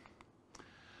cool.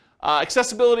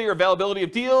 Accessibility or availability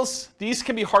of deals. These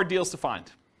can be hard deals to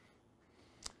find.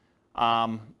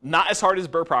 Not as hard as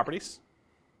BRRRR properties.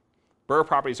 BRRRR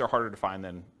properties are harder to find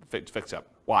than fix up.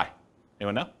 Why?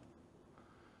 Anyone know?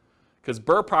 Because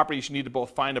BRRRR properties, you need to both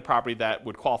find a property that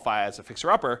would qualify as a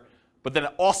fixer-upper, but then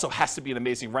it also has to be an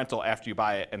amazing rental after you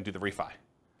buy it and do the refi.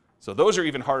 So those are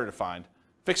even harder to find.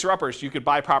 Fixer-uppers, you could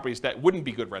buy properties that wouldn't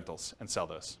be good rentals and sell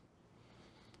those.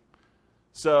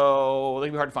 So they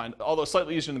can be hard to find, although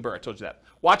slightly easier than Burr, I told you that.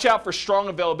 Watch out for strong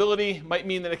availability. Might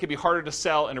mean that it can be harder to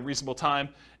sell in a reasonable time.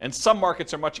 And some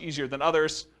markets are much easier than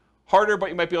others. Harder, but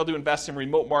you might be able to invest in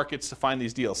remote markets to find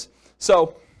these deals.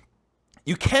 So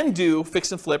you can do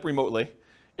fix and flip remotely.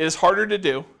 It is harder to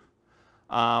do.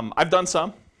 I've done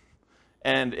some,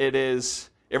 and it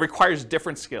requires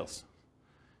different skills.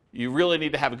 You really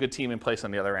need to have a good team in place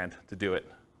on the other end to do it,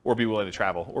 or be willing to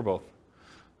travel, or both.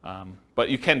 But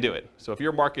you can do it. So if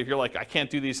you're like, I can't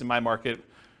do these in my market,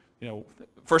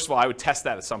 first of all, I would test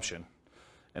that assumption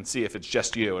and see if it's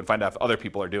just you and find out if other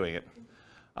people are doing it.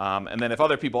 And then if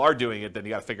other people are doing it, then you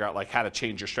got to figure out how to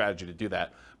change your strategy to do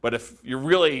that. But if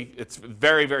it's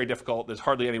very, very difficult, there's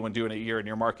hardly anyone doing it here in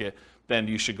your market, then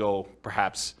you should go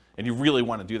perhaps, and you really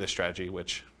want to do this strategy,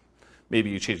 which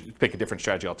maybe you pick a different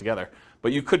strategy altogether.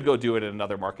 But you could go do it in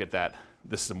another market that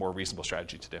this is a more reasonable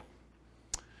strategy to do.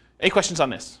 Any questions on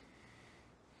this?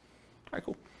 All right,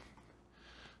 cool.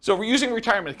 So we're using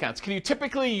retirement accounts. Can you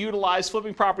typically utilize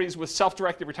flipping properties with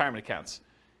self-directed retirement accounts?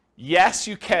 Yes,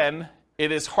 you can.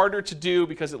 It is harder to do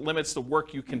because it limits the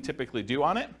work you can typically do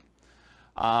on it.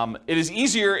 It is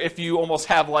easier if you almost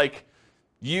have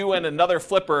you and another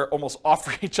flipper almost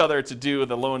offer each other to do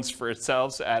the loans for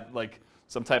itself at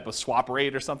some type of swap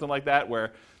rate or something like that,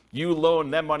 where you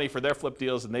loan them money for their flip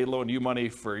deals and they loan you money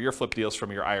for your flip deals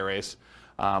from your IRAs.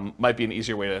 Might be an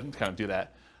easier way to kind of do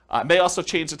that. It may also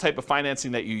change the type of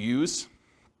financing that you use.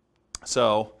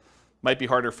 So might be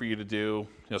harder for you to do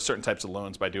certain types of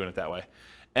loans by doing it that way.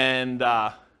 And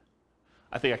I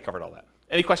think I covered all that.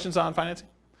 Any questions on financing?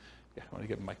 Yeah, I want to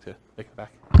give Mike to make it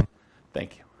back.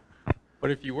 Thank you. But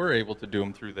if you were able to do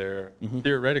them through there,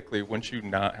 theoretically, wouldn't you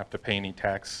not have to pay any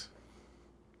tax?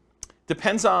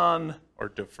 Depends on... Or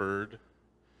deferred?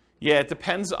 Yeah, it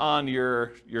depends on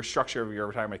your structure of your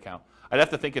retirement account. I'd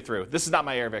have to think it through. This is not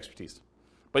my area of expertise.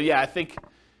 But yeah, I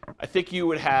think you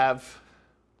would have...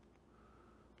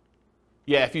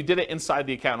 Yeah, if you did it inside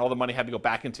the account and all the money had to go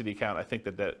back into the account, I think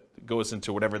that goes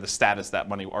into whatever the status that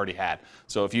money already had.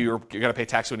 So if you're going to pay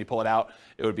tax when you pull it out,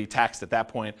 it would be taxed at that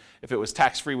point. If it was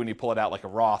tax-free when you pull it out like a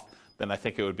Roth, then I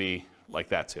think it would be like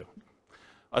that too.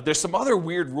 There's some other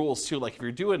weird rules too, like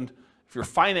if you're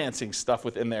financing stuff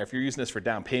within there, if you're using this for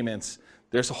down payments,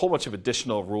 there's a whole bunch of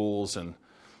additional rules, and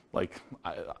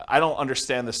I don't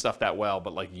understand this stuff that well,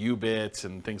 but UBITs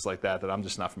and things like that I'm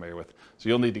just not familiar with. So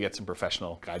you'll need to get some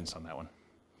professional guidance on that one.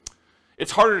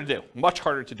 It's harder to do, much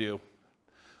harder to do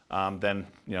than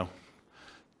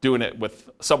doing it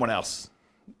with someone else's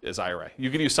IRA.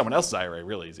 You can use someone else's IRA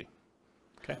real easy.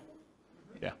 Okay?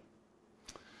 Yeah.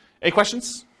 Any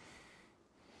questions?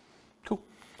 Cool.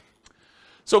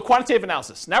 So quantitative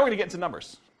analysis. Now we're going to get into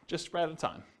numbers, just right out of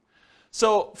time.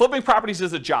 So flipping properties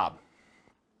is a job.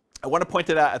 I want to point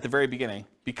it out at the very beginning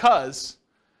because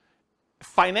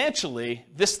financially,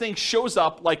 this thing shows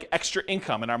up like extra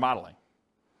income in our modeling.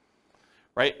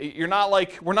 Right? We're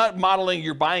not modeling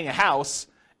you're buying a house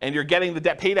and you're getting the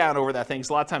debt pay down over that thing. Because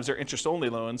a lot of times they're interest-only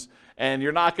loans, and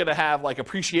you're not going to have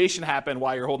appreciation happen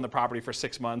while you're holding the property for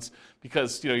 6 months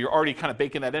because you're already kind of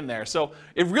baking that in there. So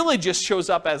it really just shows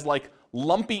up as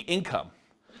lumpy income.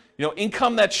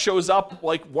 Income that shows up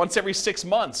once every 6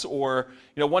 months or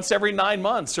once every 9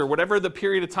 months or whatever the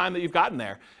period of time that you've gotten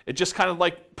there. It just kind of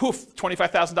poof,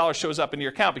 $25,000 shows up in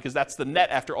your account because that's the net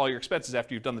after all your expenses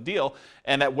after you've done the deal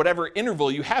and at whatever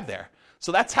interval you have there.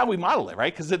 So that's how we model it,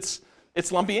 right? Because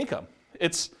it's lumpy income.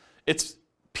 It's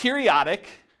periodic,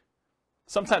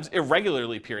 sometimes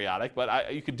irregularly periodic,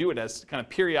 but you could do it as kind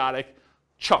of periodic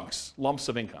chunks, lumps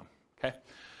of income. Okay.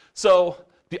 So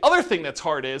the other thing that's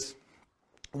hard is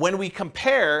when we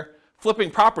compare flipping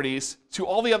properties to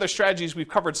all the other strategies we've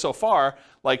covered so far,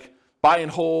 like buy and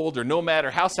hold or nomad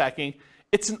or house hacking,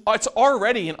 it's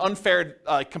already an unfair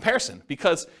comparison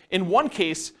because in one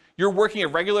case, you're working a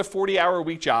regular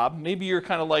 40-hour-a-week job. Maybe you're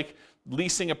kind of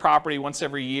leasing a property once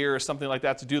every year or something like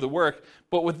that to do the work.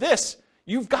 But with this,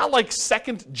 you've got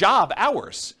second job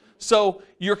hours. So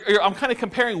I'm kind of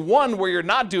comparing one where you're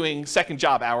not doing second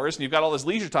job hours and you've got all this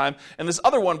leisure time, and this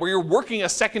other one where you're working a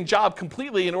second job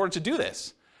completely in order to do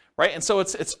this, right? And so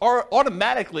it's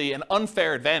automatically an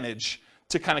unfair advantage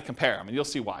to kind of compare them, and you'll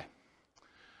see why.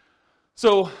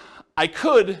 So I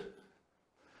could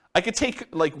take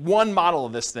one model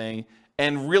of this thing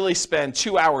and really spend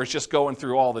 2 hours just going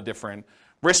through all the different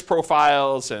risk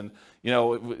profiles and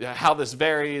how this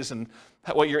varies and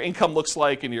what your income looks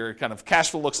like and your kind of cash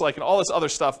flow looks like and all this other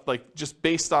stuff, just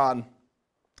based on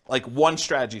one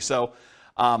strategy. So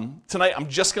tonight I'm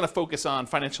just going to focus on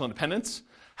financial independence,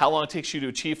 how long it takes you to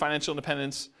achieve financial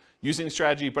independence, using the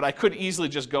strategy, but I could easily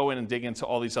just go in and dig into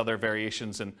all these other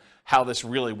variations and how this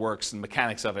really works and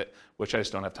mechanics of it, which I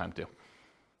just don't have time to do.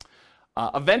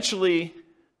 Eventually,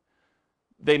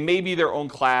 they may be their own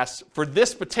class. For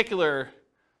this particular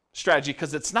strategy,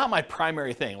 because it's not my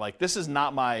primary thing, like this is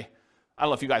not my, I don't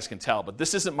know if you guys can tell, but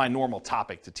this isn't my normal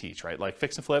topic to teach, right? Like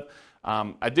fix and flip.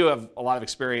 I do have a lot of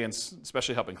experience,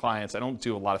 especially helping clients. I don't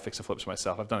do a lot of fix and flips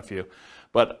myself. I've done a few.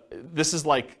 But this is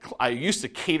like, I used to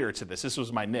cater to this. This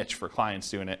was my niche for clients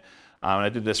doing it. And I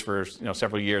did this for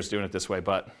several years doing it this way,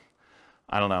 but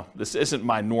I don't know. This isn't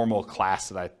my normal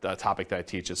class topic that I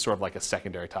teach. It's sort of like a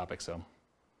secondary topic. So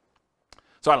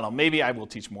I don't know. Maybe I will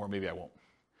teach more. Maybe I won't.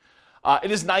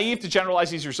 It is naive to generalize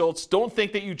these results. Don't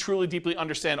think that you truly deeply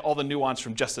understand all the nuance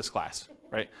from just this class,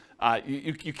 right?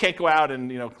 You can't go out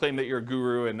and claim that you're a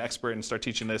guru and expert and start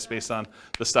teaching this based on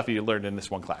the stuff you learned in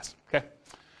this one class, okay?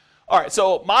 All right,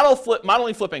 so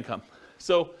modeling flip income.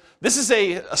 So this is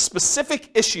a specific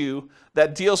issue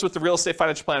that deals with the real estate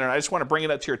financial planner, and I just want to bring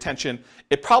it up to your attention.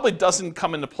 It probably doesn't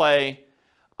come into play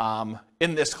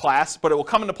in this class, but it will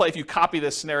come into play if you copy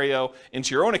this scenario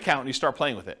into your own account and you start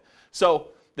playing with it. So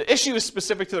the issue is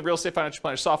specific to the real estate financial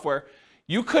planner software.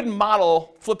 You could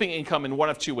model flipping income in one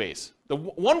of two ways. The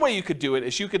one way you could do it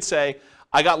is you could say,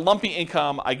 I got lumpy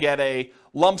income, I get a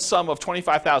lump sum of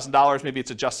 $25,000, maybe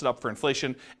it's adjusted up for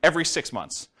inflation, every 6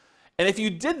 months. And if you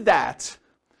did that,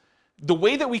 the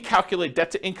way that we calculate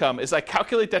debt to income is I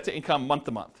calculate debt to income month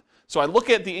to month. So I look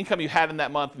at the income you had in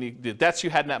that month and the debts you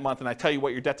had in that month, and I tell you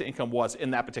what your debt to income was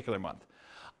in that particular month.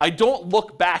 I don't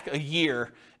look back a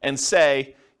year and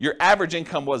say, your average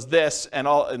income was this,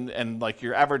 and like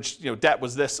your average debt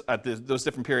was this at those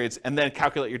different periods, and then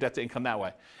calculate your debt to income that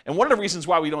way. And one of the reasons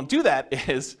why we don't do that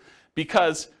is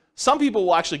because some people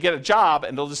will actually get a job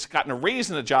and they'll just gotten a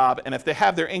raise in a job, and if they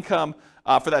have their income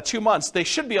for that 2 months, they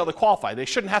should be able to qualify. They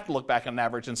shouldn't have to look back on an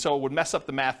average, and so it would mess up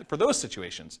the math for those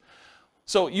situations.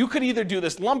 So you could either do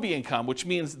this lumpy income, which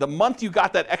means the month you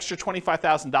got that extra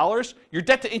 $25,000, your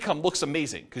debt to income looks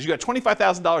amazing because you got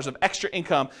 $25,000 of extra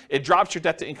income. It drops your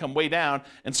debt to income way down,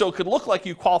 and so it could look like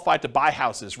you qualified to buy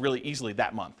houses really easily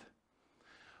that month.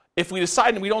 If we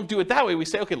decide and we don't do it that way, we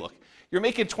say, okay, look, you're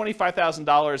making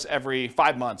 $25,000 every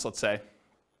 5 months, let's say.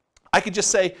 I could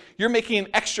just say you're making an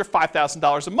extra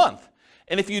 $5,000 a month.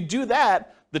 And if you do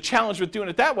that, the challenge with doing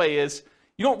it that way is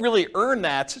you don't really earn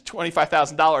that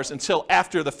 $25,000 until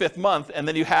after the 5th month, and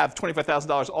then you have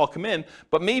 $25,000 all come in,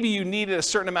 but maybe you needed a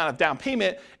certain amount of down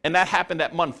payment, and that happened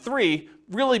at month 3,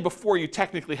 really before you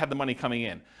technically had the money coming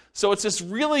in. So it's this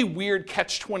really weird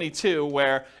catch-22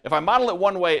 where if I model it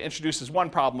one way, it introduces one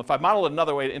problem. If I model it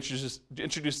another way, it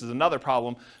introduces another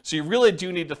problem. So you really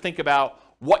do need to think about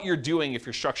what you're doing if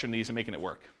you're structuring these and making it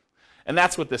work. And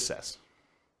that's what this says.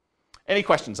 Any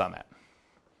questions on that?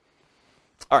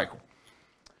 All right, cool.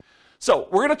 So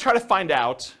we're going to try to find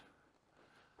out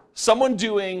someone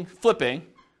doing flipping,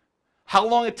 how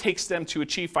long it takes them to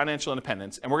achieve financial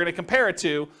independence, and we're going to compare it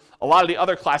to a lot of the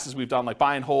other classes we've done, like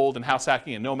buy and hold and house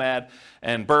hacking and nomad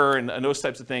and BRRRR and those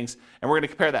types of things, and we're going to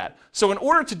compare that. So in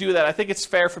order to do that, I think it's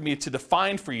fair for me to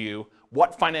define for you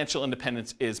what financial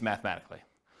independence is mathematically.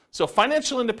 So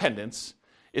financial independence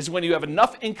is when you have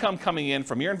enough income coming in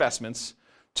from your investments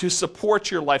to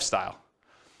support your lifestyle.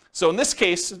 So in this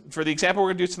case, for the example we're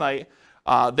going to do tonight,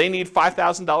 they need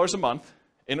 $5,000 a month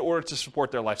in order to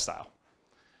support their lifestyle.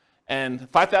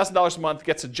 And $5,000 a month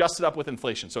gets adjusted up with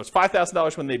inflation. So it's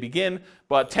 $5,000 when they begin,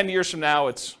 but 10 years from now,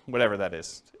 it's whatever that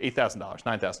is, $8,000,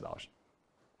 $9,000.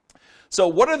 So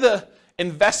what are the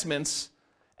investments,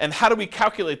 and how do we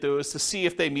calculate those to see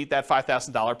if they meet that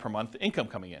 $5,000 per month income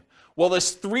coming in? Well,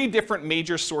 there's 3 different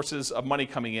major sources of money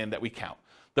coming in that we count.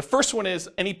 The first one is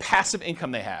any passive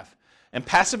income they have. And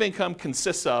passive income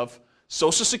consists of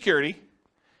Social Security,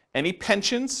 any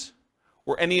pensions,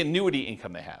 or any annuity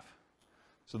income they have.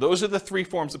 So those are the 3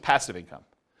 forms of passive income.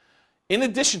 In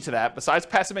addition to that, besides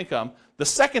passive income, the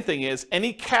second thing is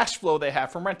any cash flow they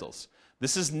have from rentals.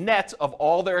 This is net of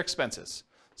all their expenses.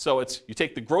 So it's you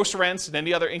take the gross rents and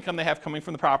any other income they have coming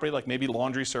from the property, like maybe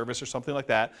laundry service or something like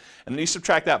that, and then you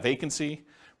subtract out vacancy,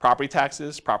 property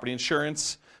taxes, property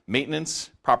insurance, maintenance,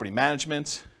 property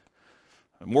management,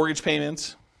 mortgage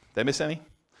payments. Did I miss any?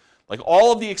 Like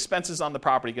all of the expenses on the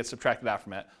property get subtracted out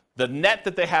from it. The net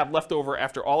that they have left over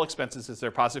after all expenses is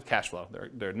their positive cash flow,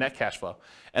 their net cash flow.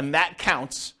 And that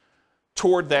counts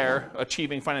toward their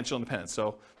achieving financial independence.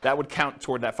 So that would count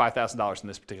toward that $5,000 in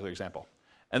this particular example.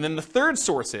 And then the third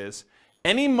source is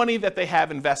any money that they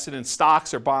have invested in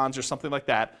stocks or bonds or something like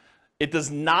that, it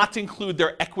does not include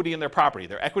their equity in their property.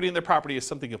 Their equity in their property is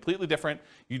something completely different.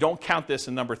 You don't count this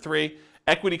in number 3.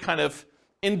 Equity kind of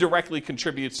indirectly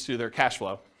contributes to their cash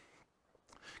flow.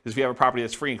 Because if you have a property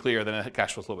that's free and clear, then it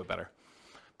cash flows a little bit better.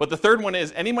 But the third one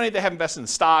is any money they have invested in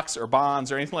stocks or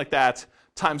bonds or anything like that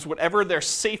times whatever their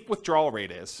safe withdrawal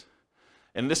rate is.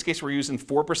 In this case, we're using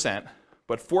 4%,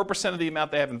 but 4% of the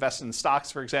amount they have invested in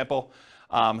stocks, for example,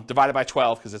 divided by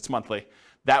 12 because it's monthly,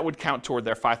 that would count toward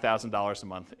their $5,000 a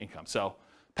month income. So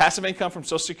passive income from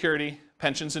Social Security,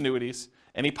 pensions, annuities,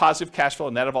 any positive cash flow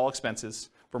net of all expenses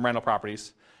from rental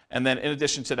properties, and then in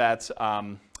addition to that,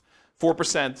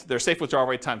 4%, their safe withdrawal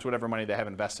rate times whatever money they have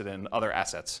invested in other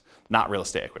assets, not real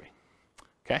estate equity.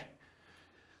 Okay?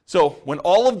 So when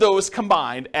all of those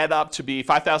combined add up to be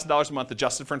 $5,000 a month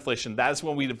adjusted for inflation, that is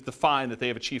when we define that they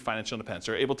have achieved financial independence.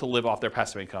 They're able to live off their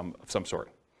passive income of some sort.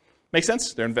 Make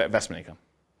sense? Their investment income.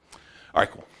 All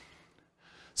right, cool.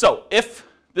 So if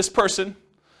this person,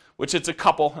 which it's a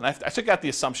couple, and I took out the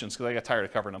assumptions because I got tired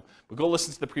of covering them, but go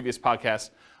listen to the previous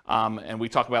podcast, and we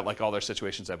talk about like all their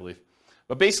situations, I believe.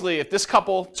 But basically, if this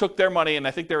couple took their money, and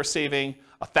I think they were saving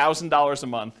 $1,000 a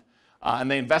month, and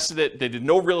they invested it, they did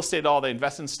no real estate at all, they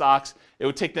invested in stocks, it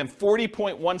would take them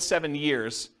 40.17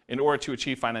 years in order to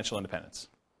achieve financial independence.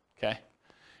 Okay?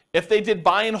 If they did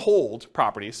buy and hold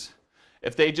properties,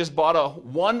 if they just bought a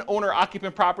one owner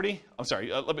occupant property,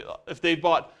 if they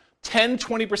bought 10,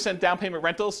 20% down payment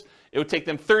rentals, it would take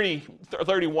them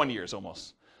 31 years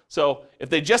almost. So if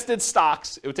they just did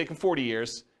stocks, it would take them 40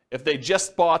 years. If they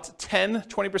just bought 10,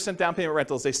 20% down payment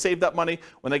rentals, they saved up money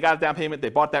when they got a down payment, they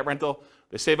bought that rental,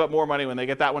 they save up more money when they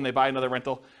get that one, they buy another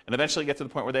rental, and eventually get to the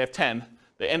point where they have 10.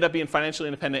 They end up being financially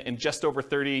independent in just over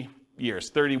 30 years,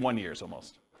 31 years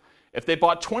almost. If they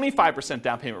bought 25%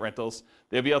 down payment rentals,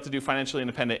 they'll be able to do financially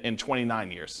independent in 29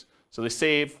 years. So they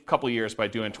save a couple years by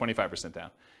doing 25% down.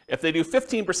 If they do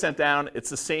 15% down, it's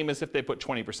the same as if they put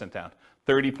 20% down,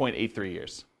 30.83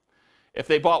 years. If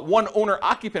they bought one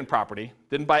owner-occupant property,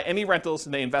 didn't buy any rentals,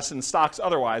 and they invested in stocks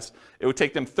otherwise, it would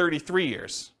take them 33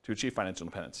 years to achieve financial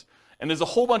independence. And there's a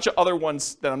whole bunch of other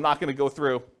ones that I'm not going to go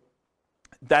through.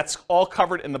 That's all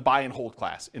covered in the buy and hold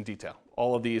class in detail,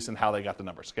 all of these and how they got the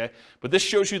numbers, okay? But this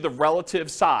shows you the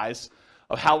relative size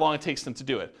of how long it takes them to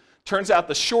do it. Turns out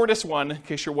the shortest one, in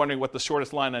case you're wondering what the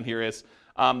shortest line on here is,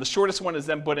 the shortest one is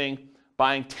them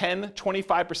buying 10,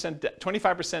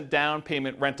 25% down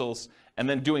payment rentals and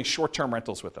then doing short-term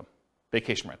rentals with them,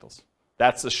 vacation rentals.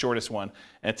 That's the shortest one,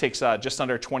 and it takes just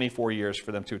under 24 years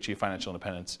for them to achieve financial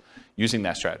independence using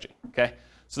that strategy, okay?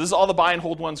 So this is all the buy and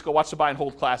hold ones. Go watch the buy and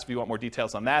hold class if you want more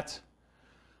details on that.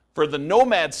 For the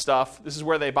nomad stuff, this is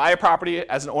where they buy a property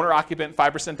as an owner-occupant,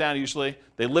 5% down usually.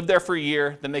 They live there for a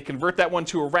year, then they convert that one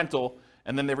to a rental,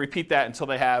 and then they repeat that until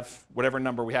they have whatever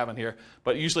number we have on here,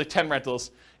 but usually 10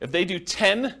 rentals. If they do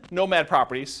 10 nomad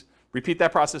properties, repeat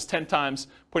that process 10 times,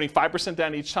 putting 5%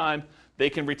 down each time, they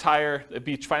can retire,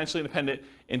 be financially independent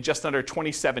in just under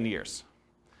 27 years.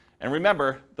 And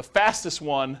remember, the fastest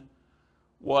one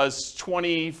was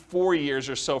 24 years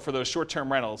or so for those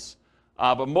short-term rentals,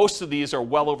 but most of these are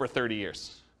well over 30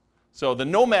 years. So the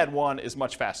nomad one is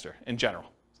much faster in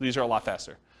general. So these are a lot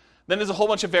faster. Then there's a whole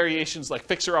bunch of variations like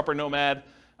fixer-upper nomad,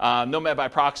 nomad by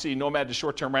proxy, nomad to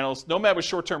short-term rentals. Nomad with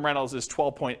short-term rentals is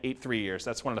 12.83 years.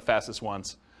 That's one of the fastest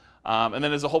ones. And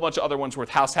then there's a whole bunch of other ones with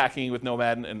house hacking with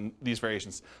nomad and these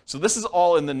variations. So this is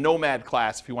all in the nomad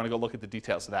class if you want to go look at the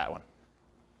details of that one.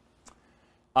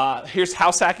 Here's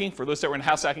house hacking for those that were in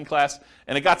house hacking class.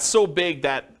 And it got so big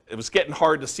that it was getting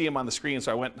hard to see them on the screen,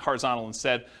 so I went horizontal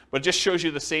instead. But it just shows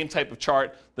you the same type of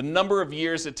chart, the number of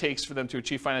years it takes for them to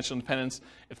achieve financial independence.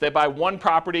 If they buy one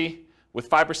property with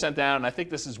 5% down, and I think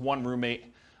this is one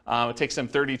roommate, it takes them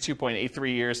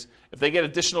 32.83 years. If they get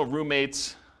additional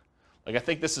roommates, like I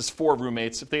think this is 4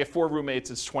 roommates. If they have 4 roommates,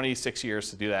 it's 26 years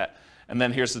to do that. And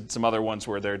then here's some other ones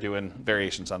where they're doing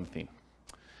variations on the theme.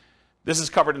 This is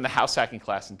covered in the house hacking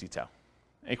class in detail.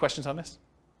 Any questions on this?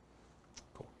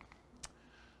 Cool.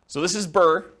 So this is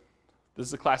BRRRR. This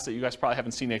is a class that you guys probably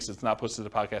haven't seen yet because it's not posted to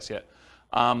the podcast yet.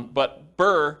 But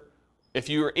BRRRR, if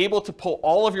you're able to pull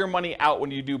all of your money out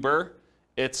when you do BRRRR,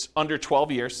 it's under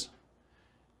 12 years.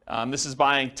 This is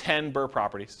buying 10 BRRRR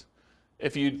properties.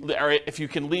 If you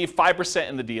can leave 5%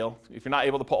 in the deal, if you're not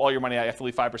able to pull all your money out, you have to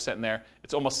leave 5% in there.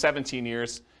 It's almost 17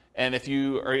 years. And if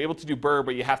you are able to do BRRRR,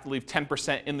 but you have to leave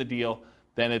 10% in the deal,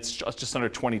 then it's just under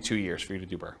 22 years for you to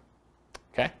do BRRRR.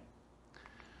 Okay?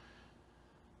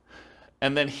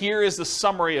 And then here is the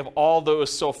summary of all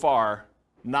those so far,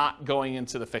 not going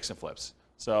into the fix and flips.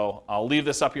 So I'll leave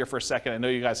this up here for a second. I know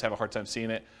you guys have a hard time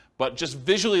seeing it, but just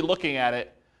visually looking at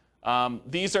it,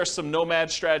 these are some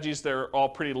nomad strategies. They're all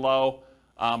pretty low.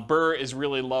 BRRRR is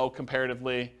really low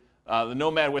comparatively. The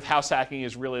nomad with house hacking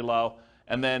is really low.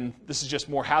 And then this is just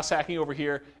more house hacking over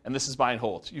here, and this is buy and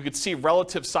hold. You could see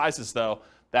relative sizes, though,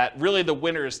 that really the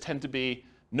winners tend to be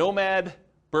nomad,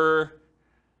 BRRRR,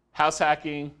 house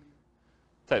hacking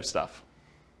type stuff.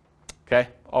 Okay,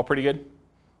 all pretty good?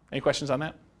 Any questions on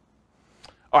that?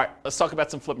 All right, let's talk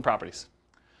about some flipping properties.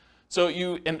 So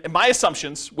in my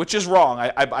assumptions, which is wrong,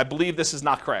 I believe this is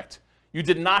not correct, you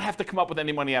did not have to come up with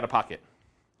any money out of pocket.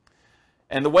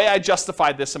 And the way I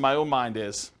justified this in my own mind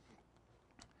is,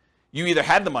 you either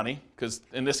had the money, because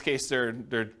in this case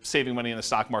they're saving money in the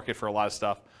stock market for a lot of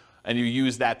stuff, and you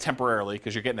use that temporarily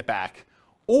because you're getting it back,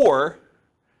 or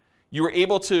you were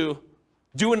able to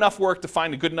do enough work to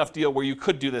find a good enough deal where you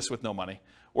could do this with no money,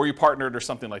 or you partnered or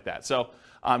something like that. So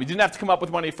you didn't have to come up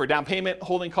with money for down payment,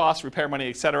 holding costs, repair money,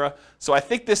 et cetera. So I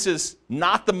think this is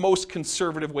not the most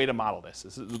conservative way to model this.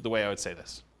 This is the way I would say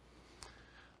this.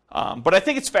 But I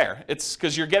think it's fair. It's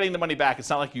because you're getting the money back. It's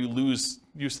not like you lose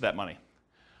use of that money.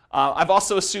 I've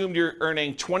also assumed you're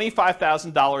earning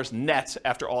 $25,000 net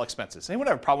after all expenses. Anyone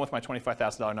have a problem with my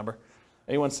 $25,000 number?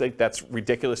 Anyone think that's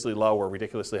ridiculously low or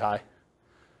ridiculously high?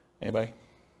 Anybody?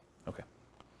 Okay.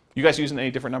 You guys using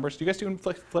any different numbers? Do you guys do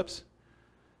flips?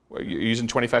 You're using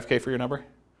 25K for your number?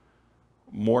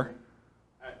 More?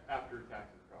 After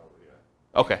taxes, probably,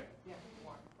 yeah. Okay. Yeah,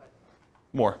 more. But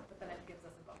More. then it gives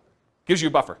us a buffer. Gives you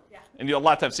a buffer. Yeah. And you a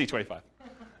lot of times see 25.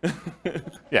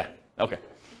 Yeah, okay.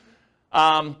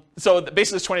 So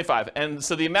basically it's 25. And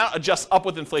so the amount adjusts up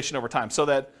with inflation over time. So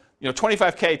that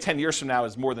 25K 10 years from now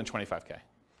is more than 25K.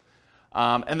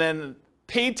 And then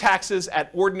paid taxes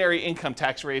at ordinary income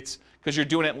tax rates because you're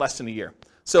doing it in less than a year.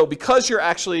 So because you're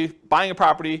actually buying a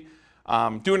property,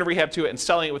 doing a rehab to it, and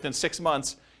selling it within 6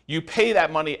 months, you pay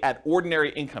that money at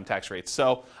ordinary income tax rates.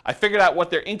 So I figured out what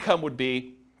their income would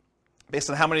be based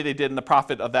on how many they did in the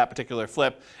profit of that particular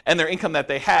flip and their income that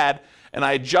they had, and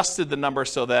I adjusted the number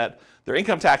so that their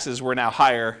income taxes were now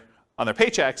higher on their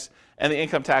paychecks, and the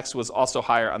income tax was also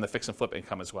higher on the fix and flip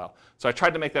income as well. So I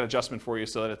tried to make that adjustment for you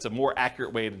so that it's a more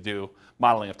accurate way to do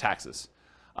modeling of taxes.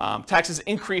 Taxes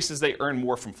increase as they earn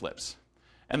more from flips.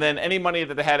 And then any money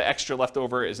that they had extra left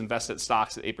over is invested in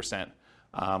stocks at 8%.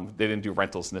 They didn't do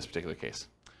rentals in this particular case.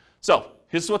 So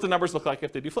here's what the numbers look like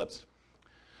if they do flips.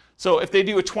 So if they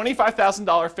do a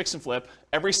 $25,000 fix and flip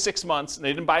every 6 months, and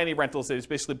they didn't buy any rentals, they just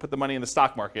basically put the money in the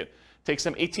stock market, it takes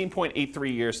them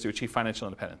 18.83 years to achieve financial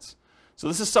independence. So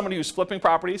this is somebody who's flipping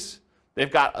properties.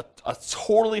 They've got a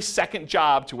totally second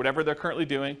job to whatever they're currently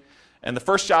doing. And the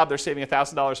first job, they're saving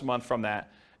 $1,000 a month from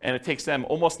that. And it takes them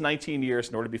almost 19 years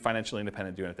in order to be financially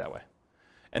independent doing it that way.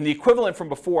 And the equivalent from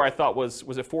before, I thought, was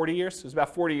it 40 years? It was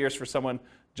about 40 years for someone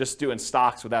just doing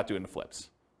stocks without doing the flips.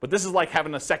 But this is like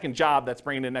having a second job that's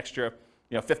bringing in an extra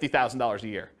 $50,000 a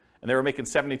year. And they were making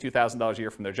 $72,000 a year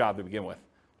from their job to begin with,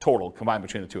 total, combined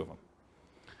between the two of them.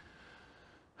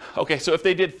 Okay, so if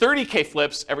they did 30K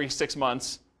flips every 6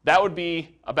 months, that would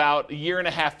be about a year and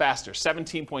a half faster,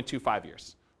 17.25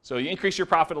 years. So you increase your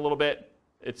profit a little bit,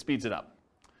 it speeds it up.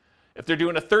 If they're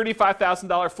doing a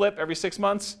 $35,000 flip every 6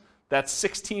 months, that's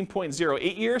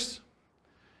 16.08 years.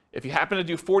 If you happen to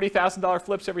do $40,000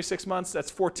 flips every 6 months,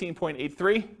 that's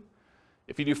 14.83.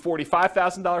 If you do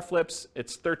 $45,000 flips,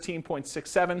 it's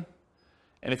 13.67.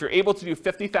 And if you're able to do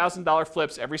 $50,000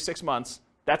 flips every 6 months,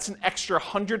 that's an extra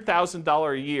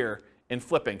 $100,000 a year in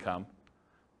flip income.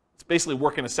 It's basically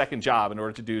working a second job in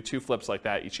order to do 2 flips like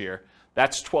that each year.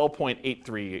 That's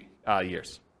 12.83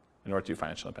 years in order to do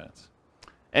financial independence.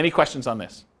 Any questions on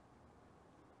this?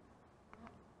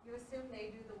 You assume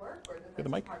they do the work, or the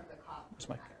mic? part of the cost? Where's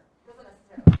the mic? It doesn't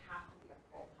necessarily have to be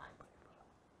a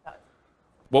full-time.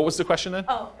 What was the question then?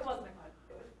 Oh, it wasn't a question.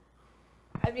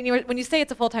 I mean, when you say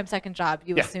it's a full-time second job,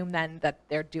 you Yeah. assume then that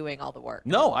they're doing all the work.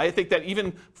 No, I think that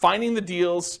even finding the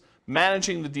deals,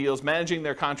 managing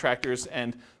their contractors,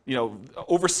 and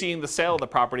overseeing the sale of the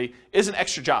property is an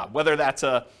extra job. Whether that's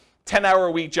a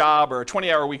 10-hour-a-week job or a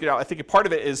 20-hour-a-week job, I think a part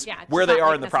of it is where they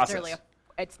are in the process.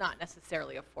 It's not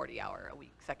necessarily a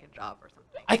 40-hour-a-week second job or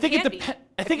something. I think can be.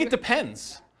 I think it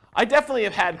depends. I definitely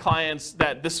have had clients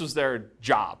that this was their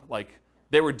job, like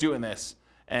they were doing this,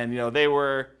 and they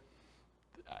were,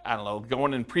 I don't know,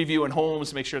 going and previewing homes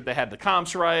to make sure that they had the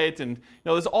comps right, and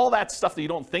there's all that stuff that you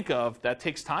don't think of that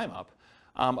takes time up.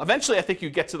 Eventually, I think you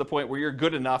get to the point where you're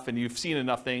good enough and you've seen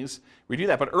enough things where you do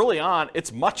that. But early on,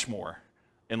 it's much more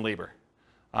in labor.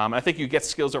 I think you get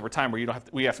skills over time where you don't have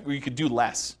to, where you could do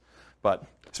less. But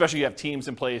especially you have teams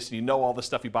in place and you know all the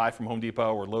stuff you buy from Home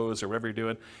Depot or Lowe's or whatever you're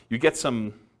doing, you get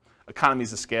some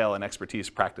economies of scale and expertise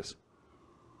practice.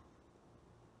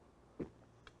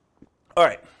 All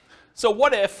right. So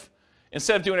what if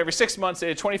instead of doing every 6 months, they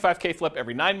did 25K flip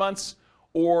every 9 months,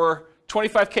 or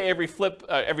 25K every flip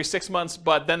every 6 months,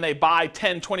 but then they buy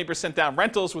 10, 20% down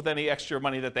rentals with any extra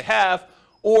money that they have,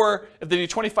 Or if they do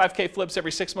 25K flips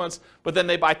every 6 months, but then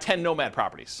they buy 10 Nomad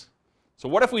properties. So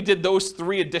what if we did those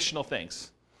 3 additional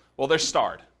things? Well, they're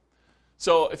starred.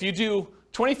 So if you do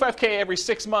 25K every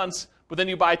 6 months, but then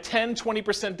you buy 10,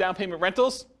 20% down payment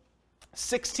rentals,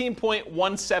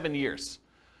 16.17 years.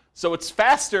 So it's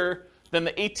faster than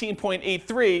the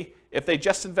 18.83 if they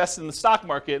just invested in the stock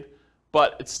market,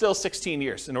 but it's still 16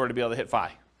 years in order to be able to hit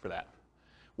FI for that.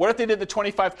 What if they did the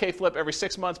 25K flip every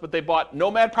 6 months, but they bought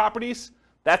Nomad properties?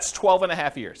 That's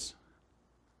 12.5 years.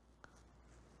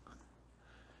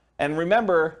 And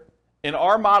remember, in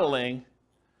our modeling,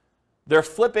 their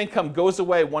flip income goes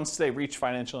away once they reach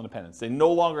financial independence. They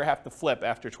no longer have to flip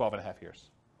after 12.5 years.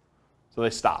 So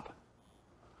they stop.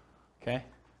 Okay?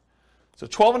 So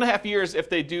 12.5 years if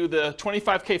they do the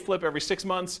 25K flip every 6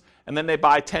 months, and then they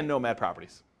buy 10 Nomad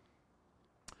properties.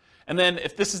 And then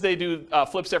if this is they do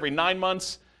flips every 9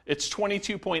 months, it's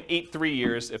 22.83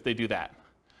 years if they do that.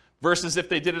 Versus if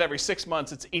they did it every 6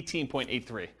 months, it's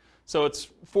 18.83. So it's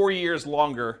 4 years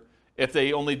longer if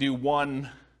they only do one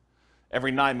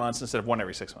every 9 months instead of one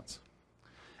every 6 months.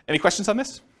 Any questions on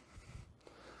this?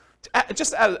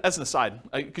 Just as an aside,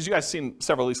 because you guys have seen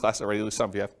several of these classes already, at least some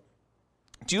of you have.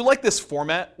 Do you like this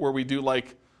format where we do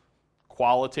like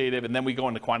qualitative and then we go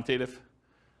into quantitative?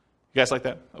 You guys like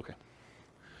that? Okay.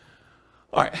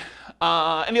 All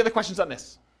right. Any other questions on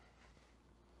this?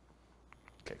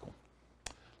 Okay, cool.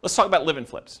 Let's talk about live-in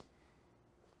flips.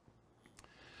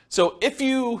 So if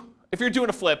you're doing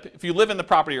a flip, if you live in the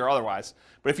property or otherwise,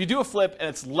 but if you do a flip and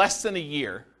it's less than a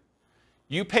year,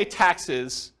 you pay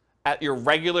taxes at your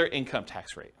regular income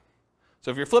tax rate. So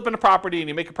if you're flipping a property and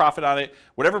you make a profit on it,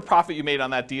 whatever profit you made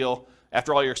on that deal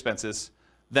after all your expenses,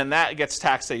 then that gets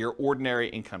taxed at your ordinary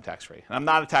income tax rate. And I'm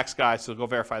not a tax guy, so go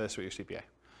verify this with your CPA.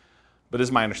 But this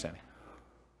is my understanding.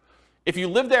 If you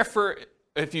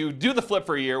do the flip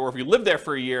for a year, or if you live there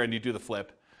for a year and you do the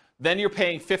flip, then you're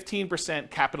paying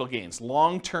 15% capital gains,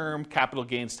 long-term capital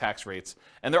gains tax rates.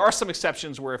 And there are some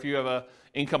exceptions where if you have an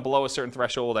income below a certain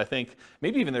threshold, I think,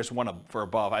 maybe even there's one for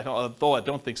above, I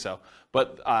don't think so.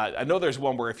 But I know there's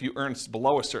one where if you earn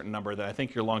below a certain number, then I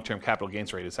think your long-term capital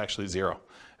gains rate is actually 0,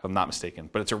 if I'm not mistaken.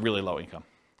 But it's a really low income.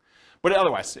 But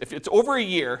otherwise, if it's over a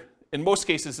year, in most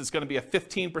cases, it's going to be a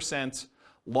 15%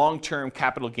 long-term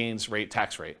capital gains rate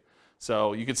tax rate.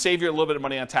 So you could save you a little bit of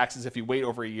money on taxes if you wait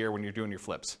over a year when you're doing your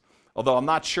flips. Although I'm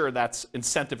not sure that's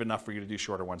incentive enough for you to do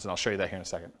shorter ones, and I'll show you that here in a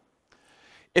second.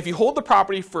 If you hold the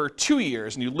property for 2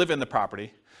 years and you live in the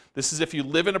property, this is if you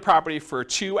live in a property for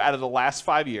 2 out of the last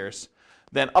 5 years,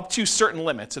 then up to certain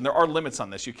limits, and there are limits on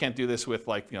this. You can't do this with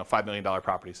 $5 million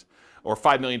properties or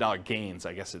 $5 million gains.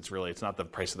 I guess it's not the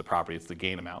price of the property, it's the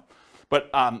gain amount. But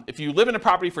if you live in a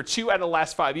property for 2 out of the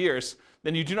last 5 years,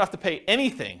 then you do not have to pay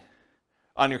anything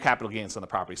on your capital gains on the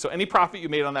property. So any profit you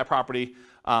made on that property,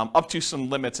 up to some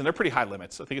limits, and they're pretty high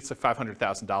limits. I think it's like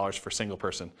 $500,000 for a single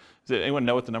person. Does anyone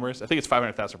know what the number is? I think it's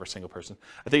 $500,000 for a single person.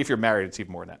 I think if you're married, it's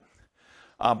even more than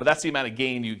that. But that's the amount of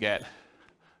gain you get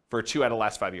for 2 out of the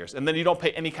last 5 years. And then you don't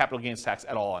pay any capital gains tax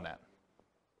at all on that.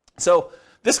 So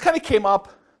this kind of came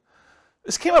up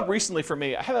recently for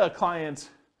me. I had a client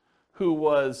who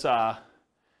was,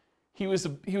 he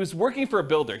was working for a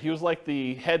builder. He was like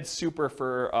the head super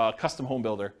for a custom home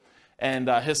builder. And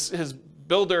his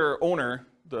builder owner,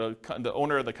 the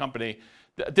owner of the company,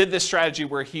 did this strategy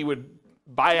where he would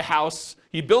buy a house,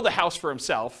 he'd build a house for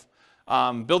himself,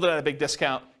 build it at a big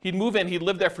discount. He'd move in, he'd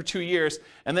live there for 2 years,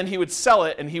 and then he would sell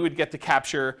it and he would get to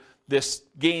capture this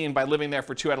gain by living there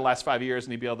for 2 out of the last 5 years,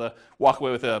 and he'd be able to walk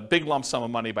away with a big lump sum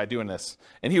of money by doing this.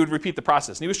 And he would repeat the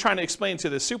process. And he was trying to explain to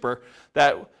this super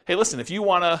that, hey, listen, if you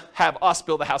want to have us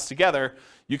build a house together,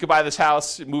 you could buy this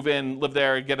house, move in, live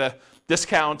there, get a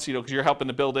discount, because you're helping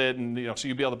to build it, and so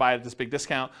you'd be able to buy it at this big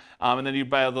discount, and then you'd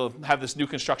be able to have this new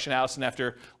construction house, and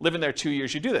after living there 2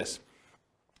 years, you do this.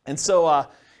 And so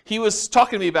he was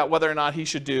talking to me about whether or not he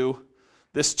should do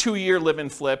this 2-year live-in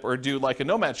flip or do like a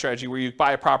Nomad strategy where you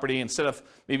buy a property instead of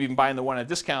maybe even buying the one at a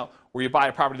discount, where you buy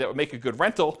a property that would make a good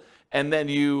rental and then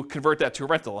you convert that to a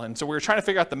rental. And so we were trying to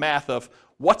figure out the math of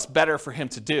what's better for him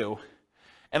to do.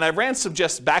 And I ran some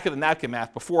just back of the napkin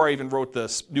math before I even wrote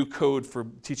this new code for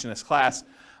teaching this class.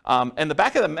 And the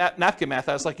back of the napkin math,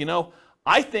 I was like,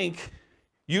 I think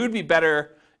you would be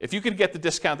better if you could get the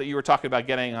discount that you were talking about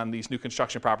getting on these new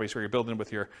construction properties where you're building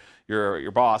with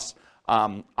your boss.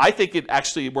 I think it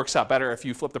actually works out better if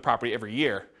you flip the property every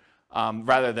year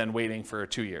rather than waiting for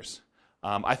 2 years.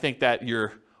 I think that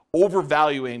you're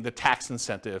overvaluing the tax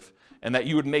incentive and that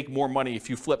you would make more money if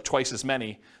you flip twice as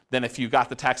many than if you got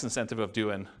the tax incentive of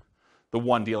doing the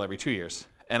one deal every 2 years.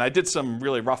 And I did some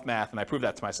really rough math and I proved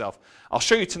that to myself. I'll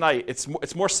show you tonight,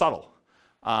 it's more subtle.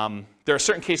 There are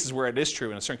certain cases where it is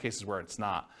true and certain cases where it's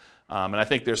not. And I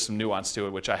think there's some nuance to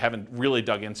it, which I haven't really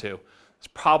dug into. It's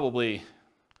probably,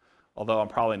 although I'm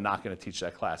probably not going to teach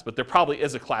that class, but there probably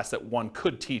is a class that one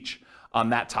could teach on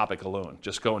that topic alone,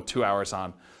 just going 2 hours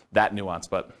on that nuance,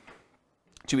 but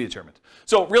to be determined.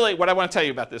 So really what I want to tell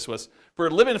you about this was,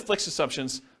 for live-in fixed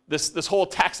assumptions, this whole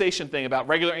taxation thing about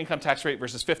regular income tax rate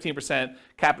versus 15%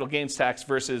 capital gains tax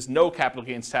versus no capital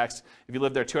gains tax if you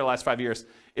live there 2 of the last 5 years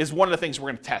is one of the things we're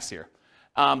going to test here.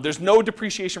 There's no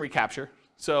depreciation recapture.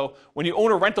 So when you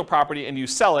own a rental property and you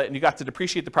sell it and you got to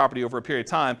depreciate the property over a period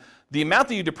of time, the amount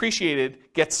that you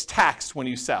depreciated gets taxed when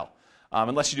you sell,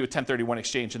 unless you do a 1031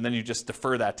 exchange and then you just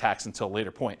defer that tax until a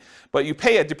later point. But you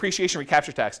pay a depreciation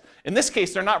recapture tax. In this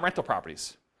case, they're not rental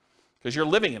properties because you're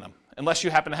living in them. Unless you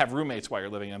happen to have roommates while you're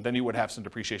living in them, then you would have some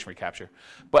depreciation recapture.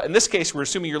 But in this case, we're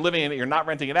assuming you're living in it, you're not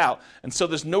renting it out, and so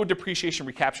there's no depreciation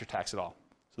recapture tax at all.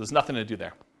 So there's nothing to do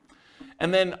there.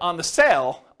 And then on the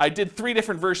sale, I did 3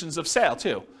 different versions of sale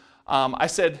too. I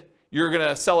said you're going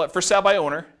to sell it for sale by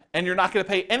owner, and you're not going to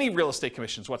pay any real estate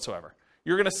commissions whatsoever.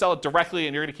 You're going to sell it directly,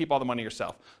 and you're going to keep all the money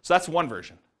yourself. So that's one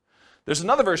version. There's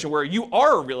another version where you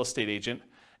are a real estate agent,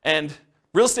 and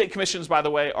real estate commissions, by the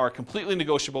way, are completely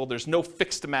negotiable. There's no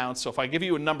fixed amount. So if I give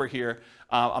you a number here,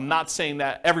 I'm not saying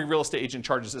that every real estate agent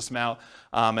charges this amount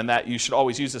and that you should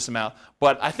always use this amount.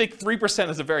 But I think 3%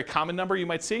 is a very common number you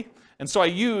might see. And so I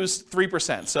used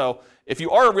 3%. So if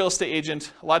you are a real estate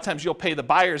agent, a lot of times you'll pay the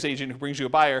buyer's agent who brings you a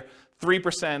buyer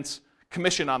 3%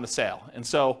 commission on the sale. And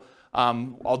so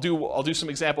I'll do some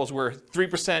examples where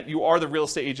 3% you are the real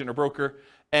estate agent or broker.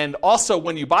 And also,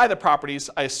 when you buy the properties,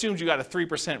 I assumed you got a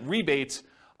 3% rebate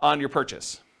on your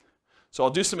purchase. So I'll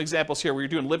do some examples here where you're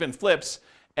doing live-in flips,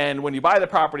 and when you buy the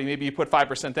property, maybe you put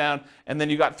 5% down, and then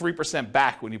you got 3%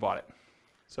 back when you bought it.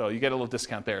 So you get a little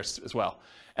discount there as well.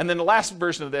 And then the last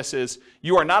version of this is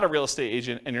you are not a real estate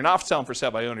agent, and you're not selling for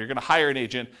sale by owner. You're going to hire an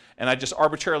agent, and I just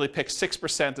arbitrarily picked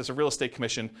 6% as a real estate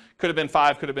commission. Could have been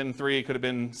 5, could have been 3, could have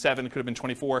been 7, could have been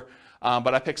 24.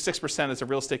 But I picked 6% as a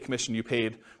real estate commission you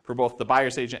paid for both the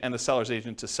buyer's agent and the seller's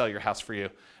agent to sell your house for you.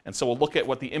 And so we'll look at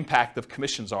what the impact of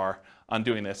commissions are on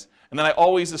doing this. And then I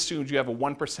always assumed you have a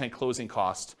 1% closing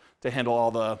cost to handle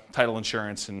all the title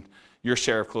insurance and your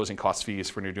share of closing cost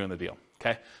fees when you're doing the deal.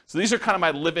 Okay? So these are kind of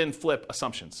my live-in flip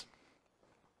assumptions.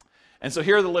 And so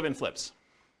here are the live-in flips.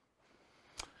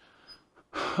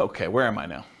 Okay, where am I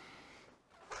now?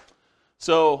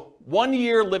 So 1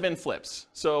 year live-in flips.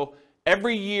 So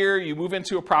every year you move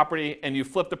into a property and you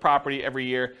flip the property every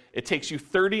year. It takes you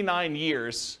 39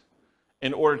 years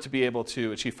in order to be able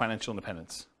to achieve financial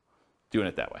independence, doing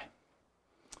it that way.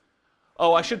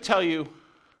 Oh, I should tell you,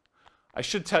 I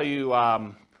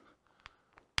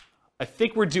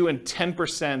think we're doing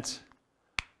 10%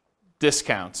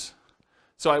 discounts.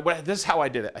 So this is how I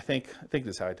did it. I think this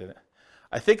is how I did it.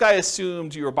 I think I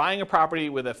assumed you were buying a property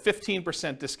with a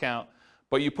 15% discount,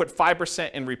 but you put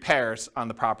 5% in repairs on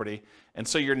the property, and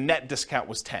so your net discount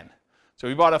was 10. So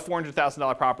if you bought a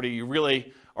 $400,000 property, you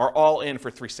really are all in for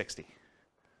 $360.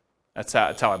 That's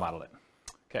how I modeled it.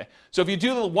 Okay. So if you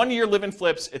do the 1 year live-in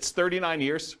flips, it's 39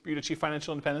 years for you to achieve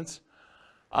financial independence.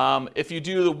 If you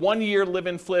do the 1 year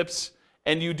live-in flips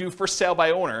and you do for sale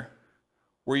by owner,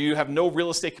 where you have no real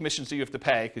estate commissions that you have to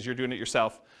pay because you're doing it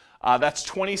yourself, that's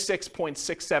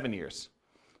 26.67 years.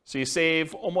 So you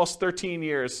save almost 13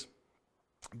 years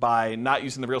by not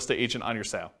using the real estate agent on your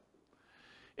sale.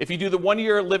 If you do the 1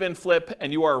 year live-in flip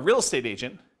and you are a real estate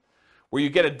agent, where you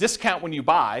get a discount when you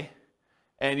buy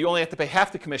and you only have to pay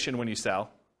half the commission when you sell,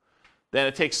 then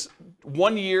it takes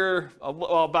 1 year,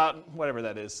 about whatever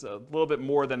that is, a little bit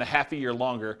more than a half a year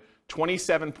longer,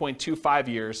 27.25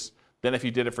 years than if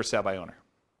you did it for sale by owner.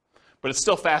 But it's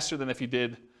still faster than if you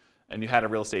did and you had a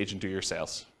real estate agent do your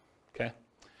sales. Okay?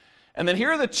 And then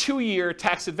here are the 2 year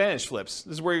tax advantage flips.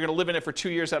 This is where you're going to live in it for 2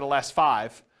 years out of the last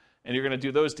 5, and you're going to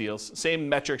do those deals. Same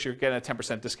metrics, you're getting a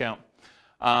 10% discount.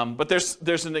 But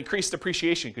there's an increased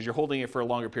depreciation because you're holding it for a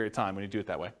longer period of time when you do it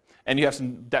that way. And you have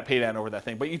some debt pay down over that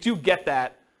thing. But you do get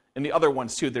that in the other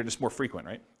ones too. They're just more frequent,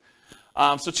 right?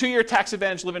 So 2 year tax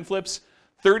advantage live-in flips,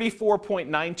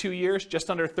 34.92 years,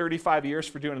 just under 35 years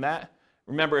for doing that.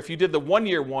 Remember, if you did the 1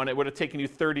 year one, it would have taken you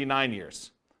 39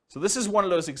 years. So this is one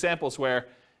of those examples where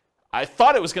I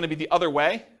thought it was going to be the other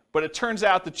way, but it turns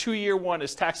out the 2 year one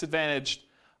is tax advantaged.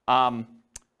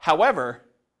 However,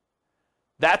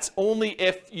 that's only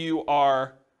if you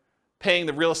are paying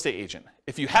the real estate agent.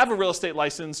 If you have a real estate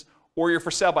license or you're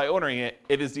for sale by owning it,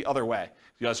 it is the other way,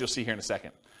 as you'll see here in a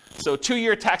second. So 2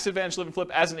 year tax advantage live-in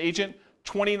flip as an agent,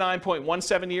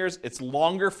 29.17 years. It's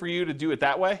longer for you to do it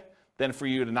that way than for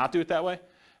you to not do it that way.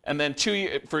 and then 2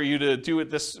 year for you to do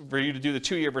the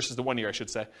 2 year versus the 1 year, I should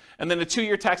say. And then the 2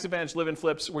 year tax advantage live-in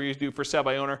flips where you do for sale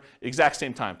by owner, exact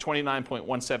same time,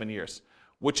 29.17 years,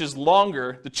 which is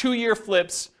longer. The 2 year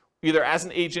flips, either as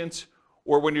an agent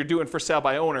or when you're doing for sale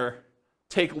by owner,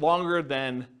 take longer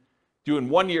than doing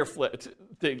 1 year flips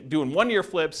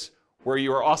where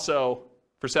you are also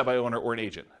for sale by owner or an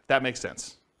agent. If that makes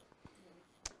sense.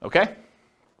 Okay?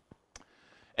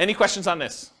 Any questions on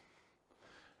this?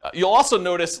 You'll also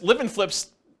notice live-in flips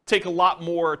take a lot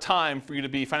more time for you to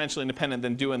be financially independent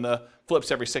than doing the flips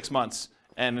every 6 months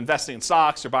and investing in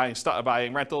stocks or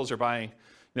buying rentals or buying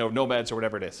nomads or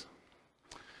whatever it is.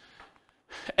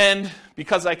 And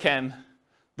because I can,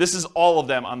 this is all of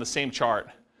them on the same chart.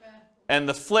 And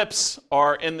the flips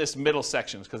are in this middle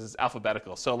section because it's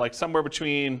alphabetical. So like somewhere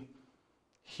between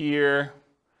here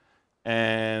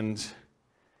and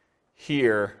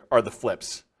here are the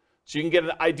flips. So you can get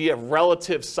an idea of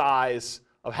relative size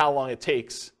of how long it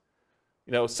takes.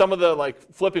 Some of the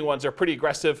flipping ones are pretty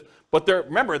aggressive, but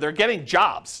they're getting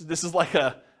jobs. This is like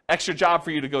a extra job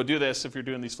for you to go do this if you're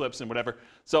doing these flips and whatever.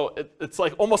 So it's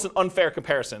like almost an unfair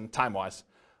comparison time-wise.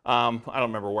 I don't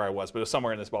remember where I was, but it was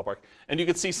somewhere in this ballpark. And you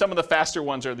can see some of the faster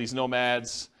ones are these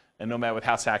nomads and nomad with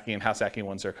house hacking, and house hacking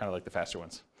ones are kind of like the faster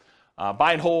ones.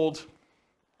 Buy and hold, a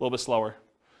little bit slower.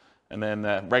 And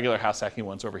then regular house hacking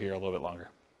ones over here a little bit longer.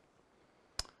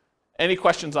 Any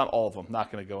questions on all of them?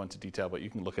 Not going to go into detail, but you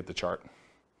can look at the chart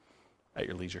at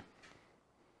your leisure.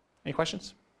 Any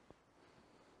questions?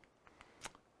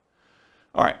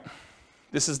 All right.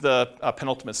 This is the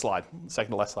penultimate slide,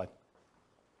 second to last slide.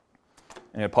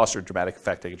 And pause for dramatic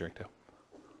effect. Take a drink, too.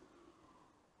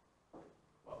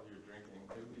 While you're drinking,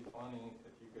 it would be funny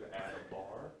if you could add a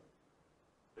bar.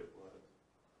 It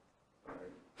would.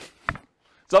 Right.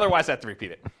 So otherwise, I have to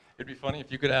repeat it. It'd be funny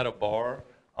if you could add a bar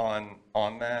on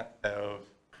that of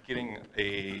getting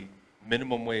a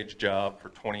minimum wage job for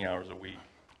 20 hours a week.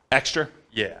 Extra?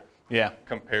 Yeah. Yeah.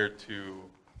 Compared to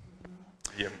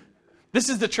the... This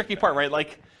is the tricky part, right?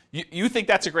 Like, you think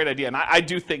that's a great idea, and I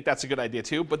do think that's a good idea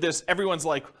too, but everyone's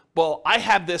like, well, I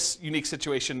have this unique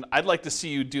situation. I'd like to see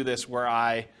you do this where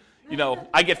I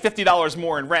get $50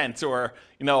 more in rent, or,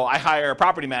 I hire a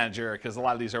property manager, because a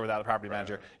lot of these are without a property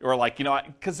manager, or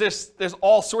because there's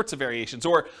all sorts of variations,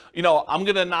 or, I'm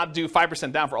going to not do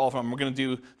 5% down for all of them. I'm going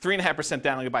to do 3.5%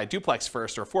 down. I'm going to buy a duplex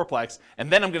first or a fourplex, and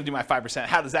then I'm going to do my 5%.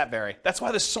 How does that vary? That's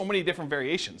why there's so many different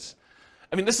variations.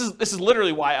 I mean, this is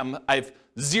literally why I've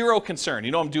zero concern.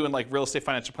 I'm doing like Real Estate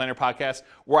Financial Planner podcast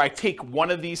where I take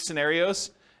one of these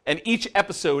scenarios, and each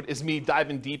episode is me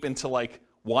diving deep into like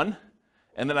one,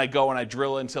 and then I go and I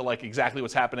drill into like exactly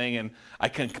what's happening, and I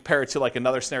can compare it to like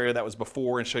another scenario that was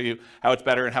before and show you how it's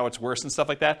better and how it's worse and stuff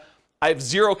like that. I have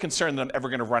zero concern that I'm ever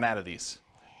going to run out of these,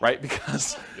 right?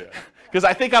 Because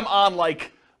I think I'm on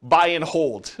like buy and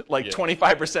hold, like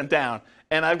 25% down.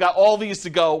 And I've got all these to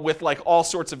go with like all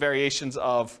sorts of variations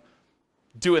of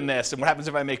doing this. And what happens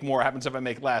if I make more? What happens if I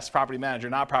make less? Property manager,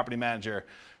 not property manager.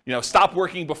 Stop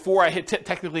working before I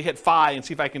technically hit FI and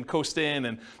see if I can coast in.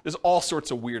 And there's all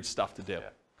sorts of weird stuff to do. Yeah.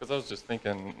 Because I was just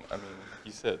thinking,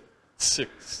 you said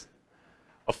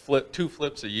two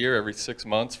flips a year every 6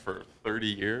 months for 30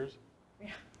 years. Yeah.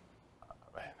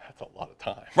 Man, that's a lot of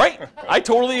time. Right. I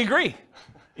totally agree.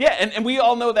 Yeah, and we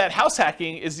all know that house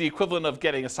hacking is the equivalent of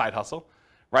getting a side hustle,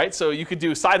 right? So you could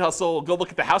do side hustle, go look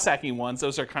at the house hacking ones.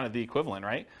 Those are kind of the equivalent,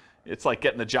 right? It's like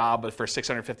getting a job for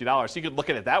 $650. So you could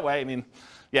look at it that way.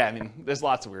 There's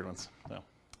lots of weird ones. So.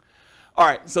 All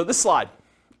right, so this slide.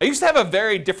 I used to have a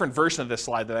very different version of this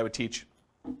slide that I would teach.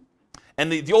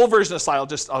 And the old version of the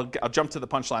slide, I'll jump to the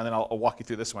punchline, then I'll walk you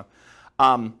through this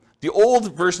one. The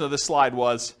old version of this slide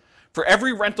was, for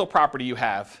every rental property you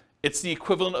have, it's the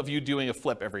equivalent of you doing a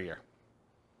flip every year.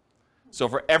 So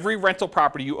for every rental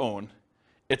property you own,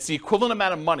 it's the equivalent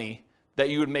amount of money that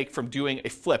you would make from doing a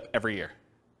flip every year.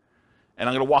 And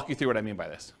I'm going to walk you through what I mean by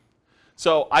this.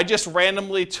 So I just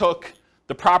randomly took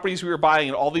the properties we were buying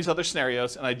in all these other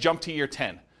scenarios, and I jumped to year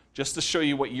 10, just to show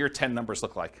you what year 10 numbers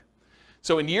look like.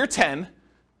 So in year 10,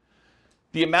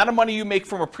 the amount of money you make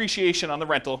from appreciation on the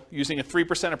rental, using a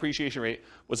 3% appreciation rate,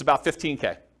 was about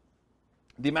 $15K.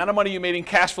 The amount of money you made in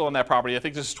cash flow on that property, I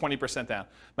think this is 20% down.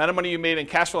 The amount of money you made in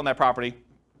cash flow on that property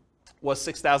was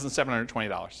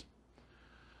 $6,720.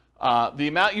 The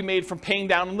amount you made from paying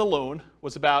down on the loan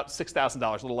was about $6,000,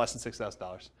 a little less than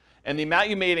 $6,000. And the amount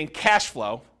you made in cash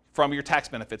flow from your tax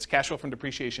benefits, cash flow from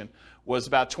depreciation, was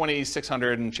about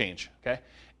 $2,600 and change. Okay?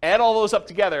 Add all those up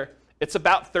together, it's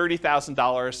about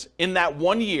 $30,000 in that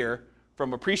 1 year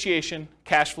from appreciation,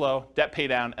 cash flow, debt pay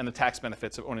down, and the tax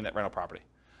benefits of owning that rental property.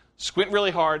 Squint really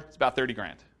hard, it's about 30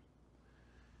 grand.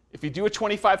 If you do a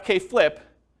 25K flip,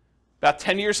 About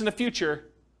 10 years in the future,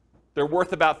 they're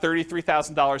worth about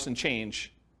 $33,000 in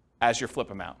change as your flip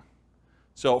amount.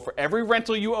 So for every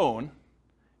rental you own,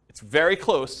 it's very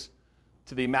close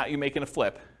to the amount you make in a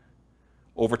flip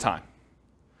over time.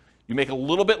 You make a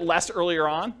little bit less earlier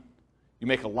on, you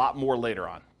make a lot more later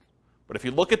on. But if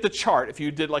you look at the chart, if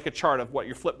you did like a chart of what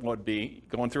your flip would be,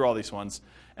 going through all these ones,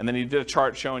 and then you did a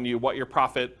chart showing you what your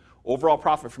profit, overall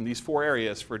profit from these 4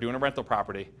 areas for doing a rental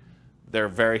property, they're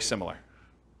very similar.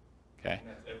 Okay? And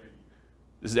that's every year.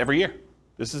 This is every year.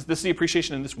 This is the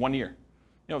appreciation in this 1 year.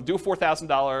 You know, do a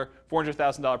 $4,000,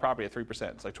 $400,000 property at 3%.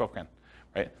 It's like 12 grand,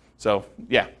 right? So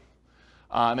yeah.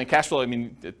 And then cash flow, I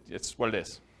mean, it's what it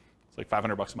is. It's like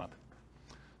 $500 a month.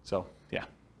 So yeah.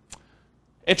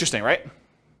 Interesting, right?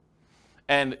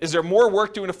 And is there more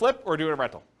work doing a flip or doing a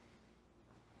rental?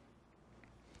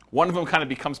 One of them kind of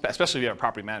becomes, especially if you have a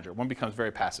property manager, one becomes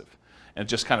very passive and it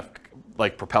just kind of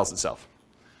like propels itself.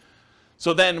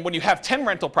 So then when you have 10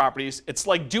 rental properties, it's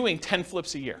like doing 10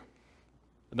 flips a year.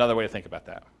 Another way to think about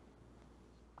that.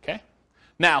 Okay?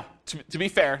 Now, to be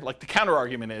fair, like the counter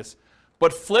argument is,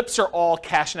 but flips are all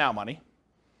cash now money.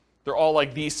 They're all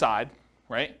like the side,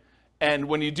 right? And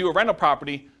when you do a rental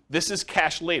property, this is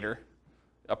cash later.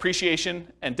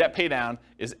 Appreciation and debt pay down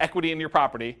is equity in your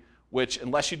property, which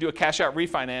unless you do a cash out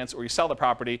refinance or you sell the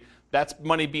property, that's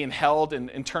money being held and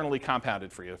internally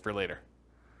compounded for you for later.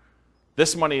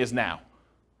 This money is now.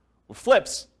 With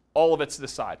flips, all of it's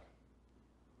this side.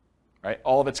 Right?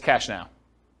 All of it's cash now.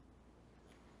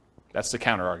 That's the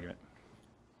counter argument.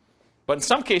 But in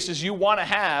some cases, you want to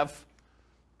have,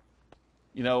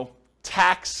 you know,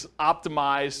 tax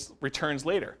optimized returns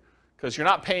later. Because you're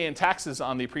not paying taxes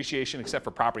on the appreciation except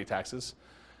for property taxes.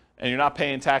 And you're not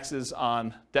paying taxes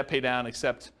on debt pay down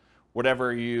except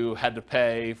whatever you had to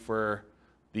pay for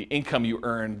the income you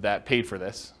earned that paid for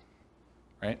this.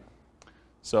 Right?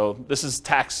 So this is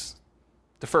tax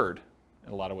deferred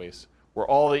in a lot of ways, where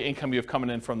all the income you have coming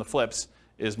in from the flips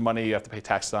is money you have to pay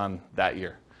taxes on that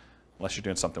year, unless you're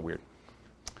doing something weird,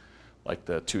 like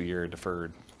the 2-year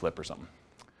deferred flip or something.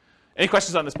 Any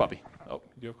questions on this puppy? Oh,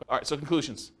 you have, all right, so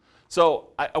conclusions. So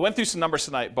I went through some numbers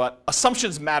tonight, but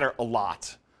assumptions matter a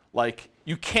lot. Like,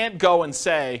 you can't go and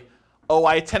say, oh,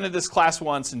 I attended this class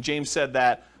once and James said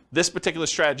that this particular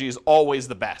strategy is always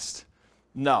the best.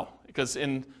 No, because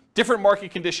in different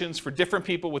market conditions for different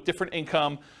people with different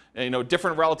income, you know,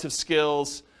 different relative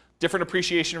skills, different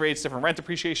appreciation rates, different rent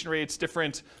appreciation rates,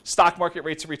 different stock market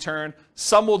rates of return.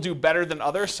 Some will do better than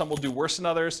others, some will do worse than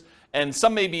others, and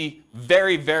some may be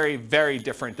very, very, very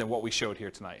different than what we showed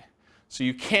here tonight. So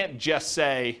you can't just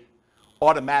say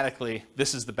automatically,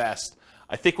 this is the best.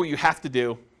 I think what you have to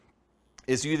do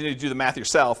is you either need to do the math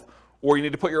yourself or you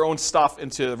need to put your own stuff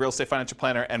into the Real Estate Financial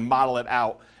Planner and model it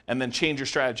out and then change your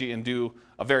strategy and do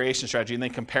a variation strategy and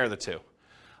then compare the two.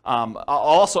 I'll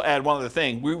also add one other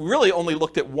thing. We really only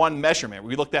looked at one measurement.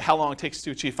 We looked at how long it takes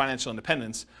to achieve financial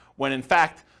independence, when in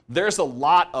fact, there's a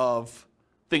lot of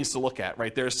things to look at,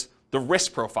 right? There's the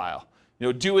risk profile. You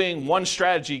know, doing one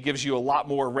strategy gives you a lot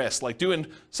more risk. Like doing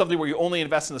something where you only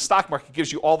invest in the stock market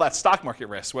gives you all that stock market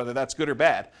risk, whether that's good or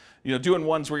bad. You know, doing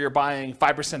ones where you're buying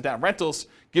 5% down rentals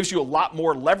gives you a lot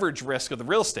more leverage risk of the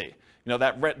real estate. You know,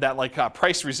 that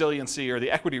price resiliency or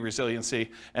the equity resiliency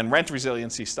and rent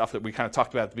resiliency stuff that we kind of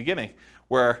talked about at the beginning,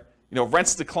 where, you know,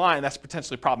 rents decline, that's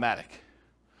potentially problematic.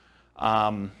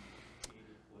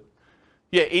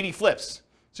 80 flips.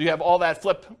 So you have all that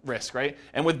flip risk, right?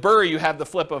 And with BRRRR, you have the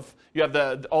flip of, you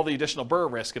have all the additional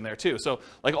BRRRR risk in there too. So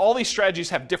like all these strategies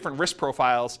have different risk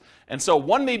profiles. And so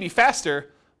one may be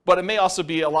faster, but it may also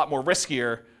be a lot more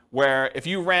riskier, where if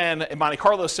you ran a Monte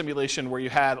Carlo simulation where you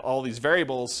had all these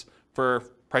variables for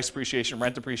price appreciation,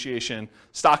 rent appreciation,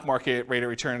 stock market rate of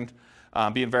return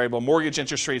being variable, mortgage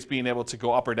interest rates being able to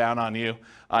go up or down on you,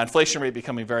 inflation rate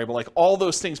becoming variable, like all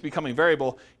those things becoming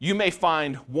variable, you may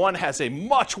find one has a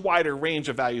much wider range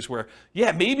of values where,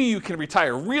 yeah, maybe you can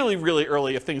retire really, really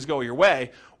early if things go your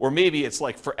way, or maybe it's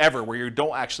like forever where you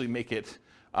don't actually make it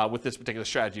with this particular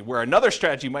strategy, where another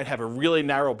strategy might have a really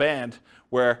narrow band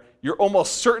where you're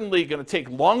almost certainly going to take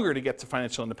longer to get to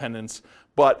financial independence,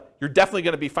 but you're definitely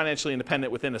going to be financially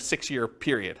independent within a 6-year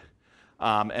period.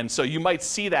 And so you might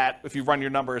see that if you run your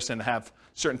numbers and have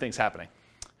certain things happening.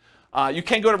 You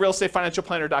can go to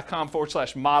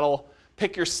realestatefinancialplanner.com/model,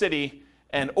 pick your city,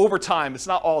 and over time, it's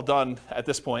not all done at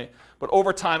this point, but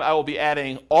over time I will be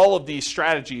adding all of these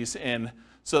strategies in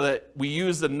so that we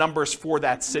use the numbers for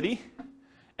that city,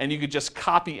 and you could just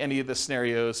copy any of the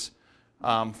scenarios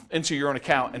into your own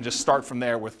account and just start from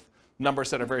there with numbers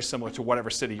that are very similar to whatever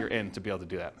city you're in to be able to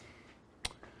do that.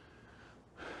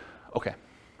 Okay.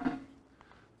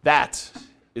 That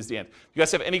is the end. You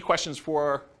guys have any questions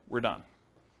for we're done.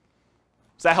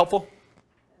 Is that helpful?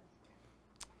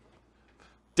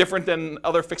 Different than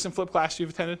other fix and flip class you've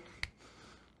attended,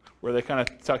 where they kind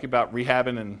of talk about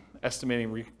rehabbing and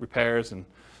estimating repairs and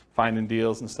finding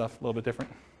deals and stuff, a little bit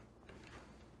different?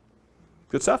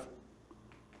 Good stuff?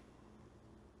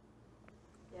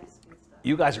 Yes, good stuff.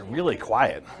 You guys are really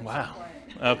quiet. Wow.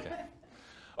 Okay.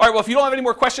 All right, well, if you don't have any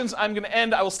more questions, I'm going to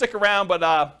end. I will stick around, but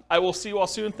I will see you all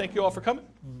soon. Thank you all for coming.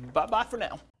 Bye-bye for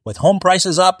now. With home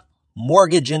prices up,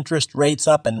 mortgage interest rates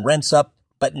up, and rents up,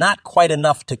 but not quite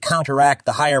enough to counteract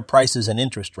the higher prices and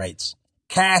interest rates,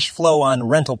 cash flow on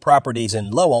rental properties in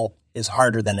Lowell is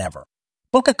harder than ever.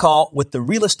 Book a call with the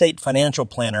Real Estate Financial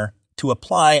Planner to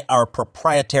apply our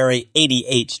proprietary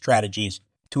 88 strategies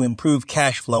to improve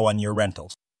cash flow on your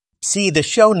rentals. See the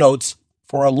show notes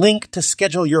for a link to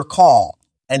schedule your call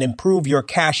and improve your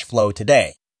cash flow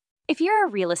today. If you're a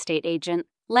real estate agent,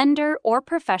 lender, or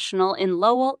professional in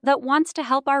Lowell that wants to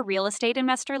help our real estate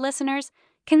investor listeners,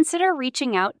 consider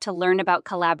reaching out to learn about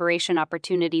collaboration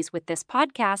opportunities with this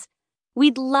podcast.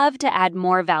 We'd love to add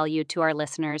more value to our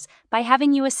listeners by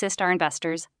having you assist our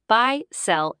investors buy,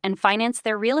 sell, and finance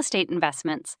their real estate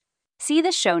investments. See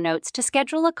the show notes to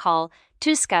schedule a call to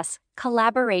discuss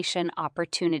collaboration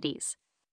opportunities.